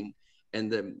bleeding, and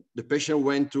the patient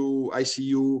went to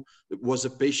ICU. It was a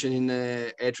patient in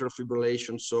atrial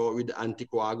fibrillation, so with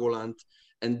anticoagulant,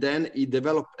 and then he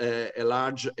developed a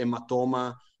large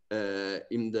hematoma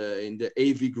in the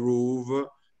AV groove,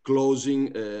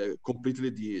 closing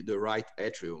completely the right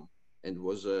atrium, and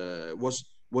was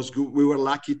good. We were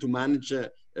lucky to manage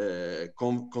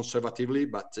conservatively,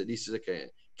 but this is a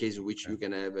case in which you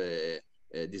can have a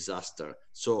disaster.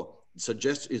 So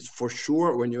suggest is for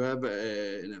sure when you have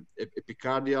an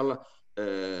epicardial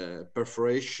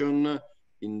perforation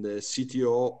in the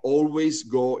CTO, always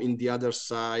go in the other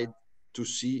side to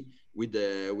see with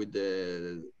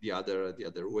the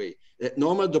other way.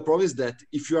 Normally the problem is that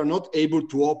if you are not able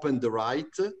to open the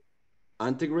right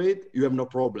antegrade, you have no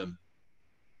problem,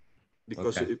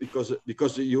 because Okay.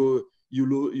 because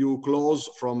you close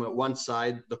from one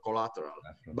side the collateral.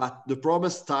 But the problem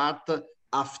starts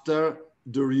after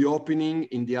the reopening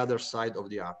in the other side of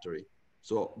the artery.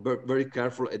 So very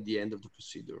careful at the end of the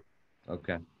procedure.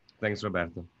 Okay, thanks,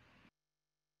 Roberto.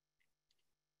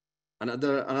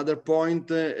 Another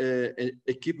point,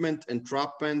 equipment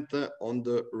entrapment on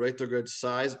the retrograde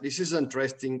side. This is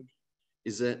interesting,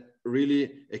 is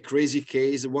really a crazy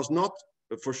case. It was not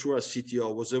for sure a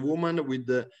CTO, it was a woman with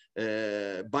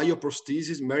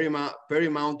bioprosthesis,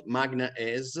 perimount magna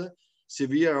S,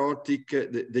 severe aortic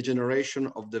degeneration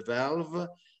of the valve,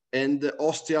 and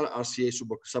ostial RCA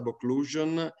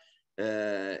subocclusion,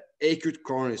 acute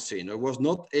coronary syndrome. I was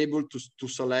not able to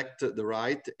select the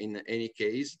right in any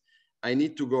case. I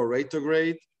need to go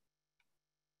retrograde.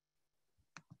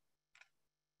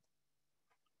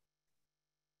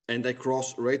 And I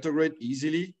cross retrograde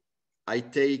easily. I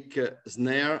take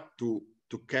snare to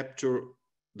capture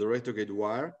the retrograde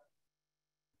wire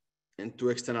and to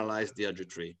externalize the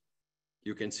RG3.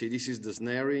 You can see this is the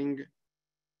snaring.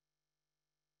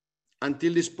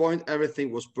 Until this point,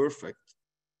 everything was perfect.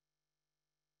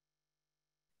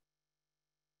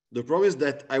 The problem is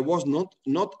that I was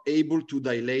not able to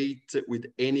dilate with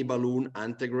any balloon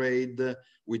antegrade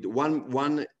with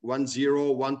 110,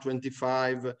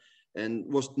 125,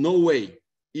 and was no way,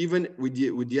 even with the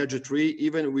RG3,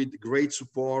 even with great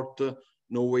support,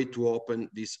 no way to open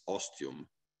this ostium.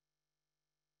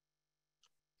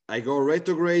 I go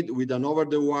retrograde with an over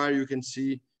the wire. You can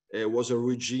see was a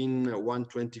Regine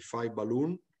 125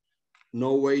 balloon,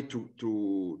 no way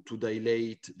to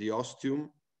dilate the ostium.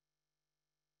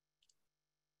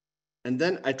 And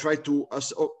then I tried to,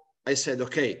 I said,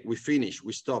 okay, we finish,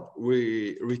 we stop,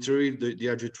 we retrieve the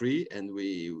RG3, and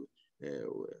we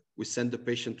send the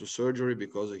patient to surgery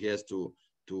because he has to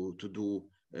do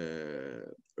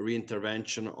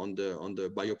re-intervention on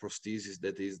the bioprosthesis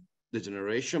that is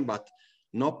degeneration, but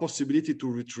no possibility to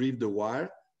retrieve the wire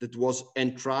that was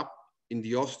entrapped in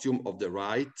the ostium of the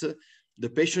right. The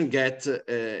patient gets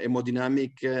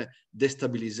hemodynamic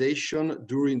destabilization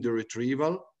during the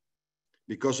retrieval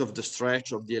because of the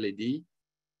stretch of the LAD.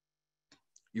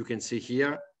 You can see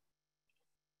here.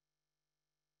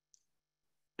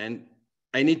 And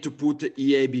I need to put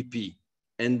EABP.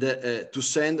 And to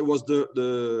send was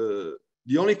the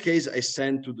only case I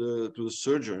sent to the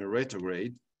surgeon in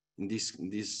retrograde in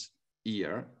this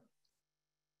year.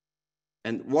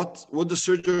 And what the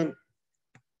surgeon,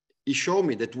 he showed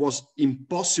me that was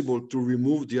impossible to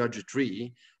remove the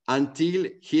RG3 until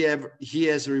he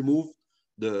has removed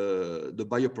the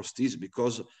bioprosthesis,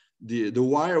 because the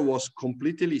wire was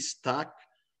completely stuck,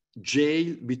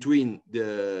 jailed between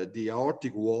the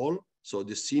aortic wall, so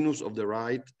the sinus of the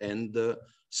right, and the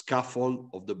scaffold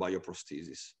of the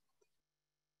bioprosthesis.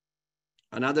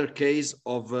 Another case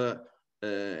of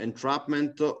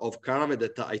entrapment of Carave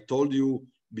that I told you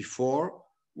before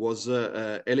was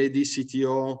LAD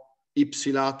CTO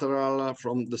ipsilateral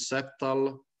from the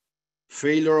septal,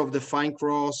 failure of the fine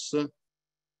cross,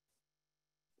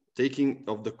 taking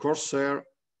of the corsair,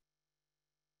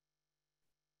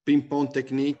 ping-pong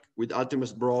technique with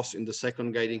Artemis Bros in the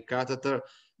second guiding catheter,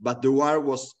 but the wire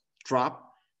was trapped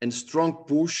and strong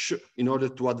push in order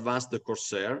to advance the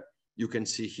corsair. You can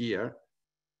see here.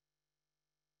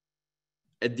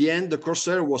 at the end, the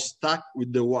corsair was stuck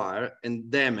with the wire and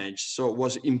damaged, so it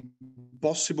was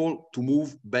impossible to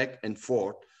move back and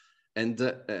forth. And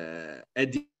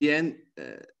at the end,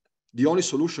 the only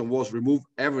solution was remove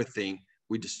everything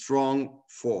with strong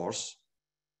force.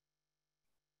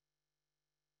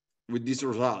 With this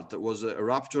result, it was a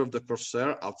rupture of the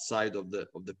corsair outside of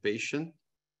the patient.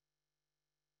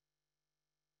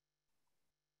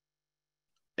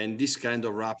 And this kind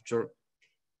of rupture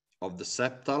of the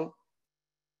septal.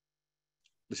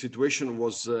 The situation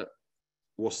was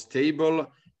stable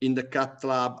in the cath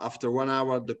lab. After 1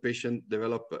 hour, the patient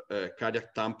developed a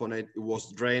cardiac tamponade. It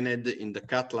was drained in the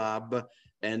cath lab,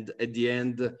 and at the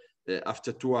end,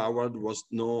 after 2 hours, was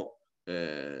no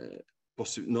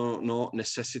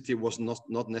necessity. Was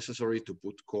not necessary to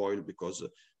put coil because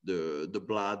the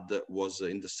blood was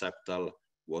in the septal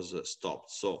was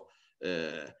stopped. So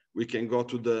we can go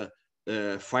to the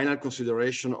final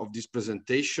consideration of this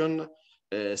presentation.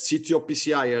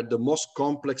 CTO-PCI are the most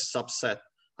complex subset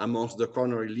amongst the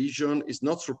coronary lesion. It's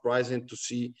not surprising to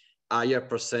see higher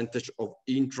percentage of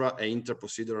intra and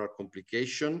interprocedural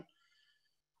complication.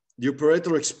 The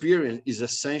operator experience is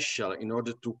essential in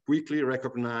order to quickly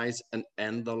recognize and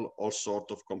handle all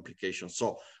sorts of complications.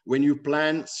 So when you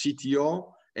plan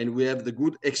CTO, and we have the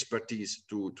good expertise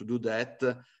to do that,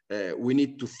 we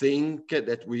need to think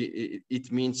that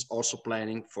it means also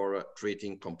planning for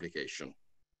treating complication.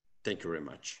 Thank you very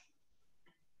much.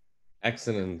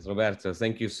 Excellent, Roberto.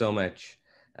 Thank you so much.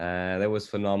 That was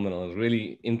phenomenal.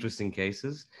 Really interesting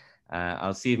cases.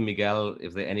 I'll see if Miguel,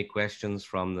 if there are any questions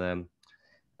from the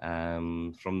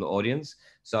audience.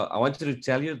 So I wanted to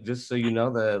tell you, just so you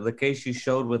know, the case you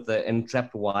showed with the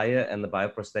entrapped wire and the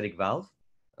bioprosthetic valve.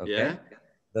 Okay. Yeah.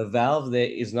 The valve there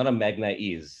is not a Magna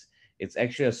Ease. It's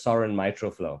actually a Sorin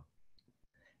mitral flow.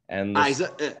 And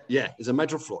it's a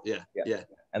mitral flow. Yeah.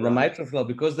 And the mitral flow,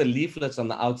 because the leaflet's on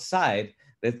the outside,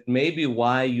 that may be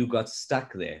why you got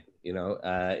stuck there, you know,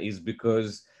 is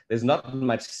because there's not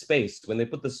much space. When they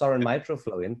put the Sorin mitral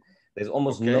flow in, there's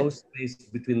almost no space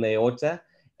between the aorta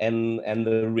and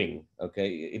the ring, okay?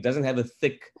 It doesn't have a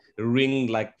thick ring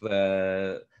like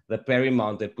the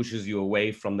perimount that pushes you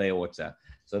away from the aorta.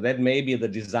 So that may be the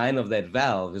design of that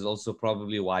valve is also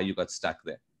probably why you got stuck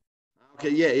there. Okay,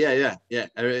 yeah.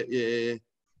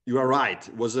 You are right.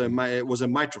 It was a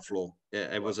mitral flow. Yeah,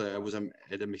 I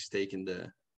had a mistake in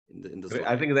the slide.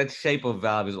 I think that shape of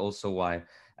valve is also why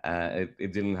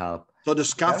it didn't help. So the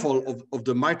scaffold of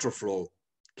the mitral flow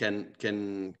can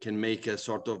make a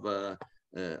sort of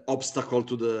obstacle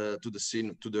to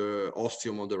the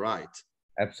ostium on the right.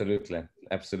 Absolutely.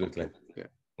 Okay.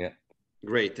 Yeah.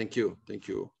 Great. Thank you.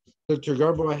 Dr.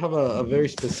 Garbo, I have a very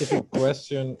specific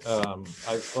question.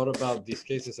 I've thought about these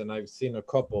cases and I've seen a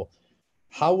couple.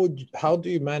 How do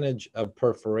you manage a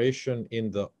perforation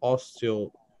in the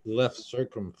ostial left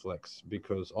circumflex?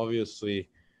 Because obviously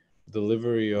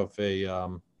delivery of a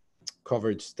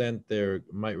covered stent there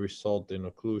might result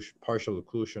in partial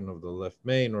occlusion of the left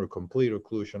main or complete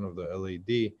occlusion of the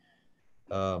LAD.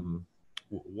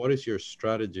 What is your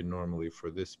strategy normally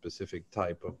for this specific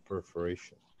type of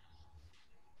perforation?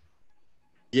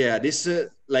 Yeah, this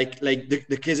like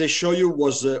the case I show you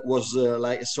was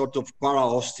like a sort of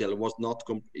paraostial, was not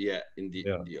in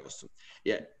the ostium.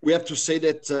 Yeah, we have to say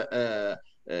that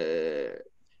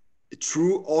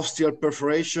true ostial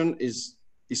perforation is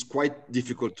quite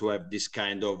difficult to have this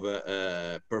kind of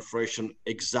perforation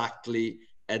exactly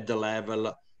at the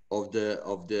level of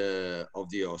the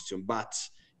ostium. But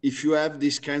if you have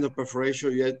this kind of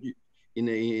perforation,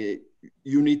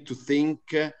 you need to think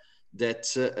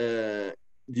that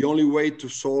the only way to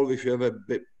solve if you have a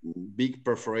big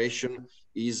perforation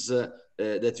is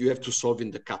that you have to solve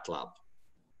in the cath lab.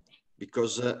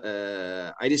 Because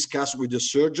I discussed with the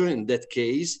surgeon in that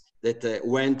case that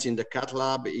went in the cath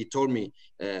lab. He told me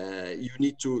you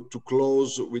need to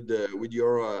close with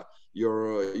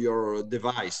your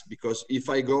device, because if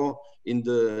I go in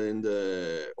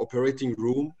the operating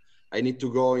room, I need to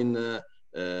go in. I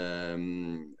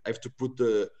have to put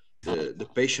the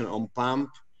patient on pump.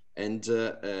 And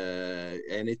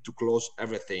I need to close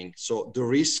everything. So the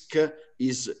risk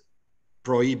is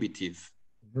prohibitive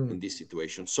in this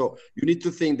situation. So you need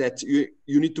to think that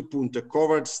you need to put a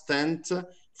covered stent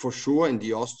for sure in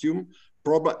the ostium.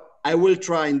 Probably I will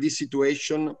try in this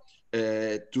situation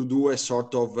to do a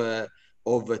sort of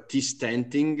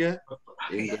T-stenting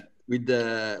with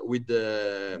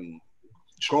the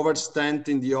covered stent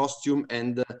in the ostium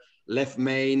and left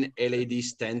main LAD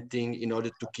stenting in order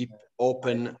to keep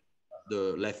open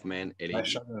the left main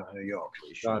LAD.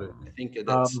 Got it. I think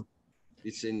that's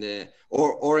it's in the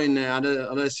or in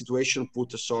another situation,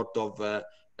 put a sort of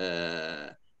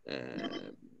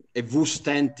a wood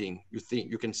stenting.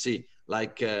 You can see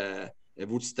like a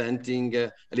wood stenting,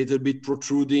 a little bit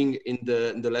protruding in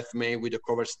the left main with the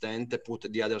cover stent.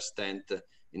 Put the other stent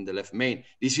in the left main.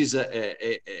 This is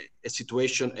a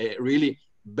situation, a really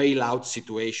bailout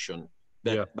situation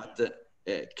that,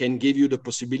 can give you the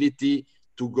possibility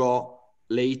to go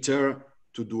later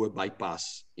to do a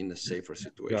bypass in a safer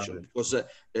situation. Because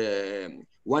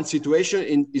one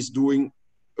situation is doing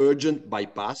urgent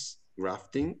bypass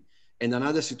grafting, and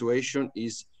another situation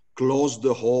is close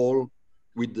the hole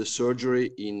with the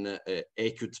surgery in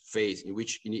acute phase, in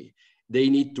which they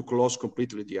need to close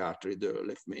completely the artery, the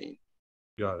left main.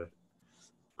 Got it.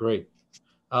 Great.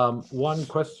 One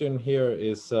question here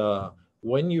is,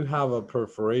 when you have a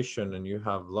perforation and you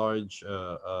have large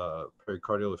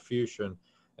pericardial effusion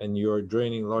and you're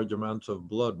draining large amounts of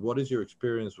blood, what is your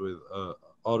experience with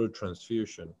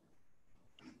autotransfusion?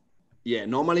 Yeah,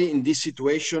 normally in this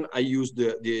situation, I use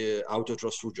the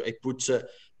autotransfusion. I put,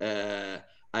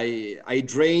 I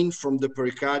drain from the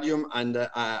pericardium and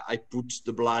I put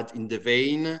the blood in the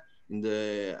vein.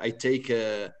 I take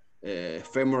a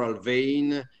femoral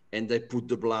vein and I put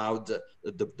the blood,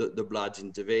 the blood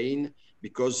in the vein,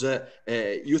 because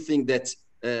you think that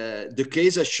the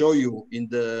case I show you in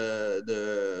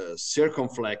the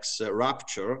circumflex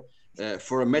rupture,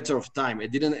 for a matter of time, I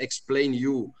didn't explain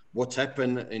you what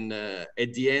happened in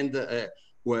at the end,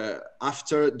 where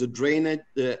after the drainage,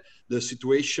 the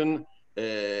situation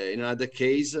in another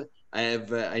case,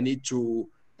 I need to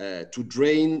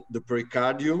drain the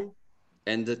pericardium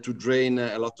and to drain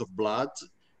a lot of blood,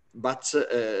 but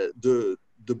the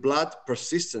blood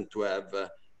persistent to have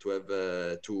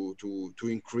to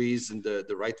increase in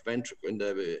the right ventricle and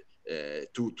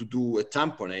to do a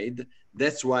tamponade.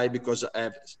 That's why, because I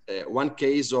have one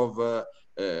case of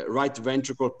right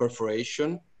ventricle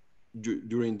perforation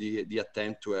during the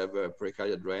attempt to have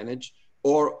pericardial drainage,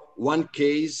 or one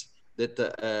case that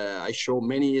I showed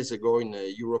many years ago in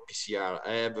Euro-PCR.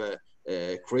 I have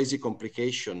a crazy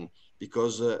complication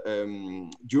because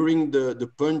during the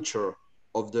puncture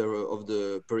of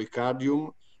the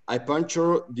pericardium, I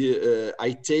puncture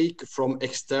I take from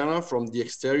the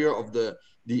exterior of the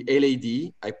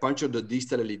LAD. I puncture the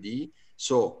distal LAD.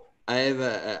 So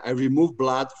I remove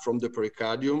blood from the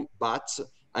pericardium, but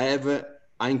I have an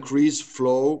increased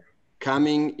flow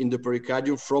coming in the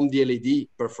pericardium from the LAD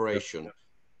perforation. Yep.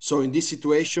 So in this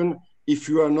situation, if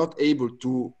you are not able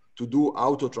to do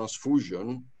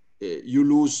autotransfusion, you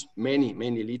lose many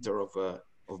liters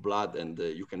of blood, and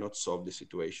you cannot solve the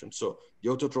situation. So the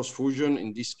autotransfusion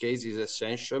in this case is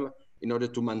essential in order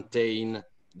to maintain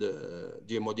the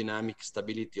hemodynamic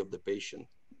stability of the patient.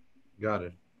 Got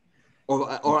it.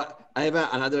 Or I have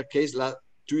another case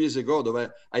 2 years ago, though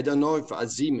I don't know if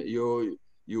Azim, you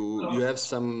have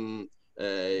some,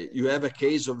 you have a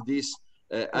case of this.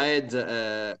 I had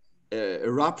a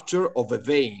rupture of a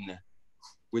vein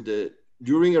with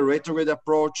during a retrograde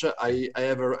approach. I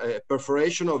have a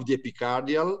perforation of the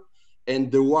epicardial,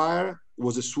 and the wire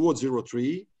was a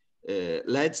SWOT03,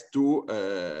 led to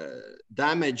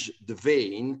damage the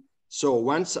vein. So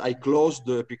once I close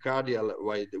the epicardial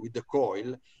with the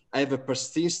coil, I have a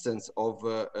persistence of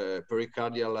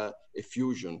pericardial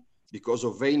effusion because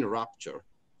of vein rupture.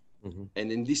 Mm-hmm.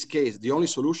 And in this case, the only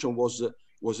solution was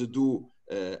to do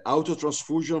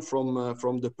autotransfusion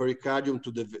from the pericardium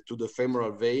to the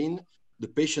femoral vein. The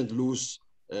patient lose,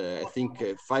 I think,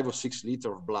 5 or 6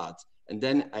 liters of blood, and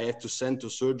then I have to send to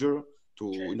surgery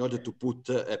in order to put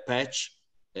a patch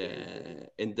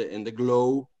and the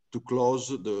glue to close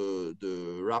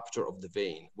the rupture of the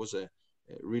vein. It was a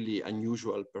really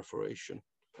unusual perforation.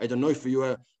 I don't know if you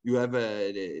have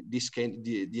this kind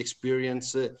the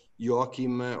experience,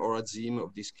 Joachim or Azim,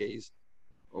 of this case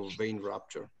of vein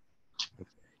rupture.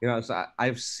 You know, so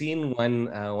I've seen one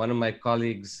of my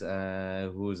colleagues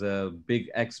who's a big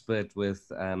expert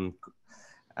with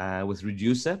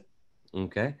reducer.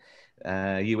 Okay,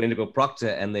 he went to go proctor,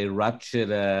 and they ruptured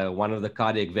one of the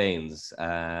cardiac veins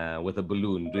with a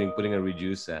balloon, putting a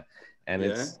reducer. And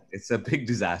it's a big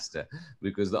disaster,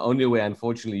 because the only way,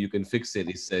 unfortunately, you can fix it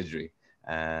is surgery.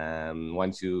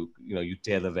 Once you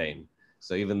tear the vein.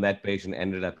 So even that patient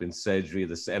ended up in surgery.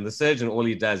 And the surgeon, all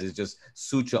he does is just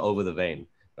suture over the vein,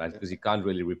 right? Because he can't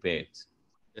really repair it.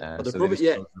 But the problem,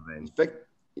 in fact,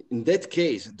 in that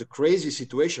case, the crazy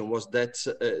situation was that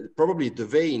probably the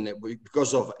vein,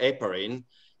 because of heparin,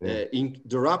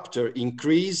 the rupture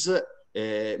increased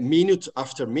minute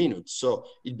after minute, so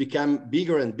it became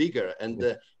bigger and bigger. And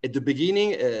at the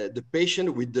beginning, the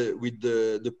patient with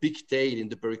the pigtail in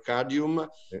the pericardium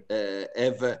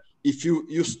if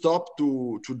you stop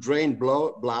to drain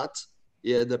blood,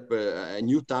 he had a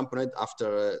new tamponade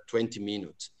after 20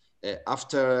 minutes.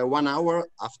 After 1 hour,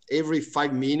 after every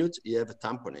 5 minutes, you have a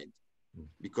tamponade,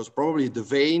 because probably the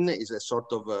vein is a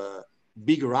sort of a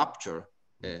big rupture,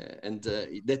 and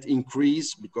that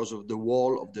increase because of the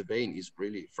wall of the vein is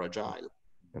really fragile.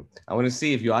 I want to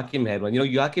see if Joachim had one. You know,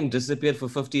 Joachim disappeared for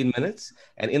 15 minutes,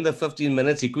 and in the 15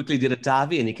 minutes, he quickly did a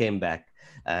TAVI and he came back.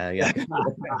 Yeah.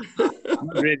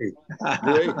 Not really.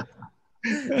 Great.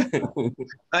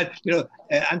 But you know,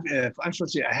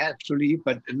 unfortunately, I had to leave,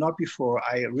 but not before.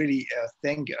 I really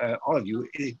thank all of you,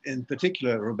 in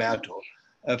particular Roberto,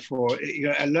 for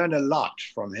I learned a lot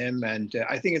from him, and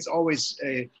I think it's always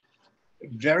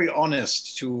very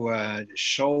honest to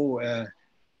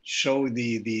show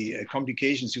the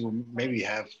complications you maybe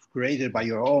have created by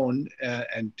your own,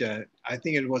 and I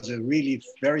think it was a really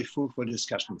very fruitful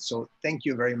discussion. So thank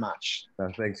you very much.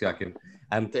 Thanks, Joachim.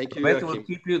 Thank you, Roberto, Joachim. we'll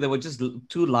keep you. There were just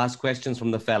 2 last questions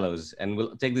from the fellows, and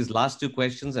we'll take these last 2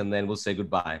 questions, and then we'll say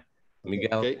goodbye.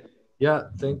 Miguel. Okay. Yeah,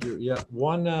 thank you. Yeah,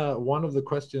 one of the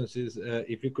questions is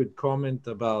if you could comment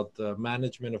about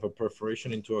management of a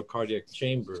perforation into a cardiac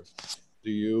chamber.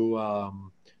 Do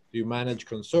you manage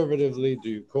conservatively? Do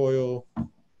you coil?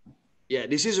 Yeah,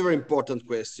 this is a very important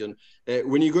question.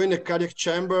 When you go in a cardiac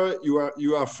chamber,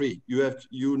 you are free.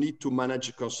 You need to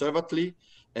manage conservatively,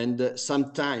 and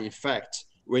sometimes, in fact,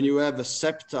 when you have a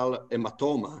septal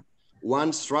hematoma,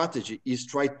 one strategy is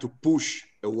try to push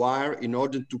a wire in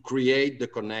order to create the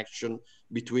connection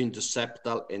between the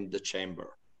septal and the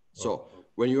chamber. So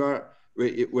when you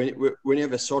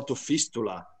have a sort of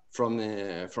fistula from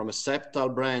a septal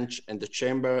branch and the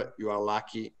chamber, you are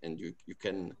lucky, and you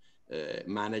can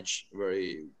manage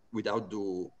without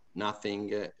do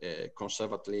nothing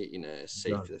conservatively in a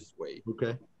safest way.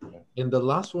 Okay. And the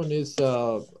last one is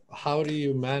how do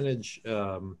you manage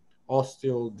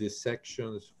osteal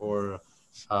dissections or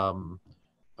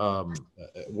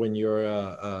when you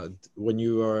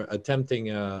are attempting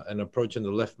an approach in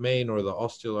the left main or the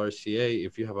osteal RCA,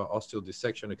 if you have an osteal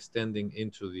dissection extending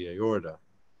into the aorta?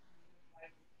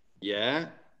 Yeah,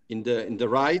 in the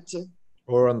right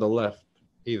or on the left,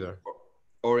 either.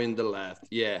 Or in the left,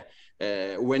 yeah.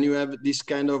 When you have this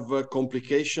kind of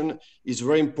complication, it's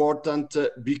very important.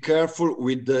 Be careful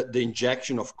with the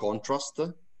injection of contrast,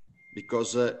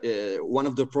 because one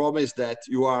of the problems is that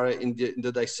you are in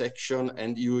the dissection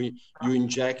and you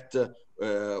inject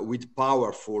with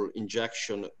powerful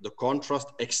injection the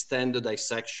contrast, extend the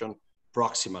dissection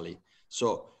proximally.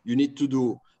 So you need to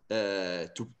do to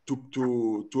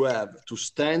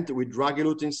stent with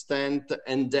drug-eluting stent,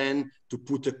 and then to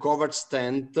put a covered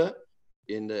stent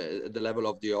in the level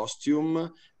of the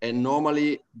ostium. And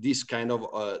normally this kind of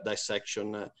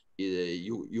dissection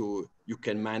you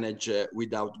can manage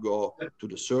without go to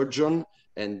the surgeon,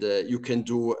 and you can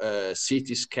do a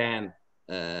CT scan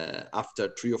after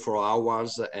 3 or 4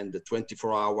 hours and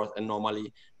 24 hours, and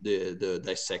normally the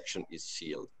dissection is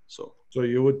sealed. So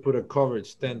you would put a covered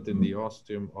stent in the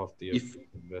ostium of the if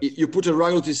you put a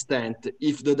drug-eluting stent,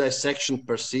 if the dissection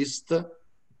persists, the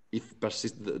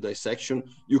dissection,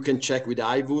 you can check with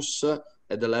IVUS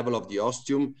at the level of the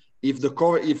ostium. If the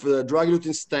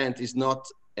drug-eluting stent is not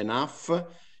enough,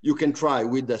 you can try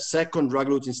with the second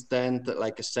drug-eluting stent,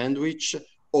 like a sandwich,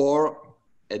 or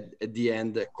at the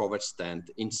end a covered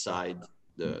stent inside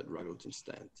the drug-eluting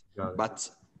stent. But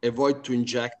avoid to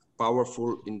inject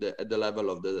powerful at the level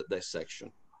of the dissection.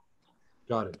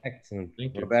 Got it. Excellent.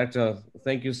 Thank you. Roberto,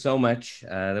 thank you so much.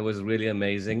 That was really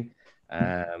amazing.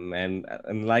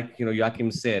 And like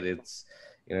Joachim said, it's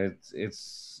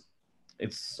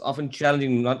often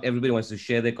challenging. Not everybody wants to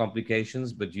share their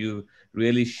complications, but you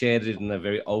really shared it in a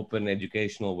very open,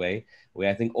 educational way, where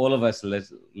I think all of us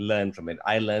learned from it.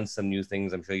 I learned some new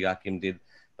things. I'm sure Joachim did,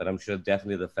 but I'm sure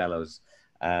definitely the fellows.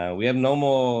 We have no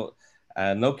more,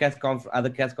 no other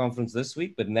CATH conference this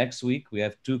week, but next week we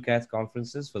have 2 CATH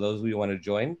conferences for those of you who want to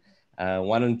join.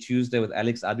 One on Tuesday with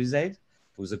Alex Abizaid,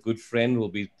 who's a good friend, will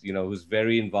be, who's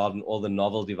very involved in all the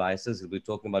novel devices. He'll be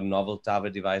talking about novel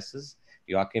TAVR devices.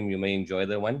 Joachim, you may enjoy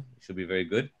that one. It should be very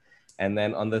good. And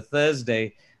then on the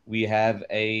Thursday, we have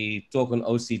a talk on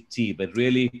OCT, but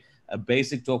really a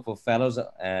basic talk for fellows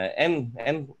and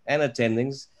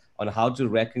attendings on how to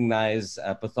recognize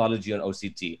pathology on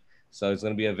OCT. So it's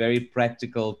going to be a very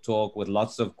practical talk with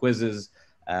lots of quizzes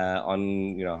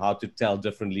on how to tell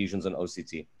different lesions on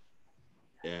OCT.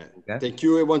 Yeah. Okay. Thank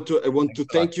you. I want to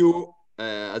thank you,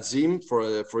 Azim,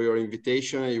 for your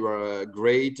invitation. You are a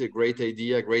great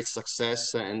idea, great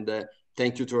success, and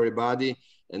thank you to everybody.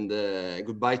 And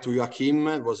goodbye to Joachim.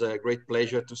 It was a great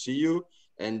pleasure to see you,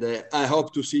 and I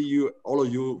hope to see all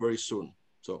of you very soon.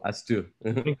 So us too.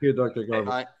 Thank you, Dr. Garbo.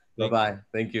 Bye. Bye-bye.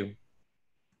 Thank you.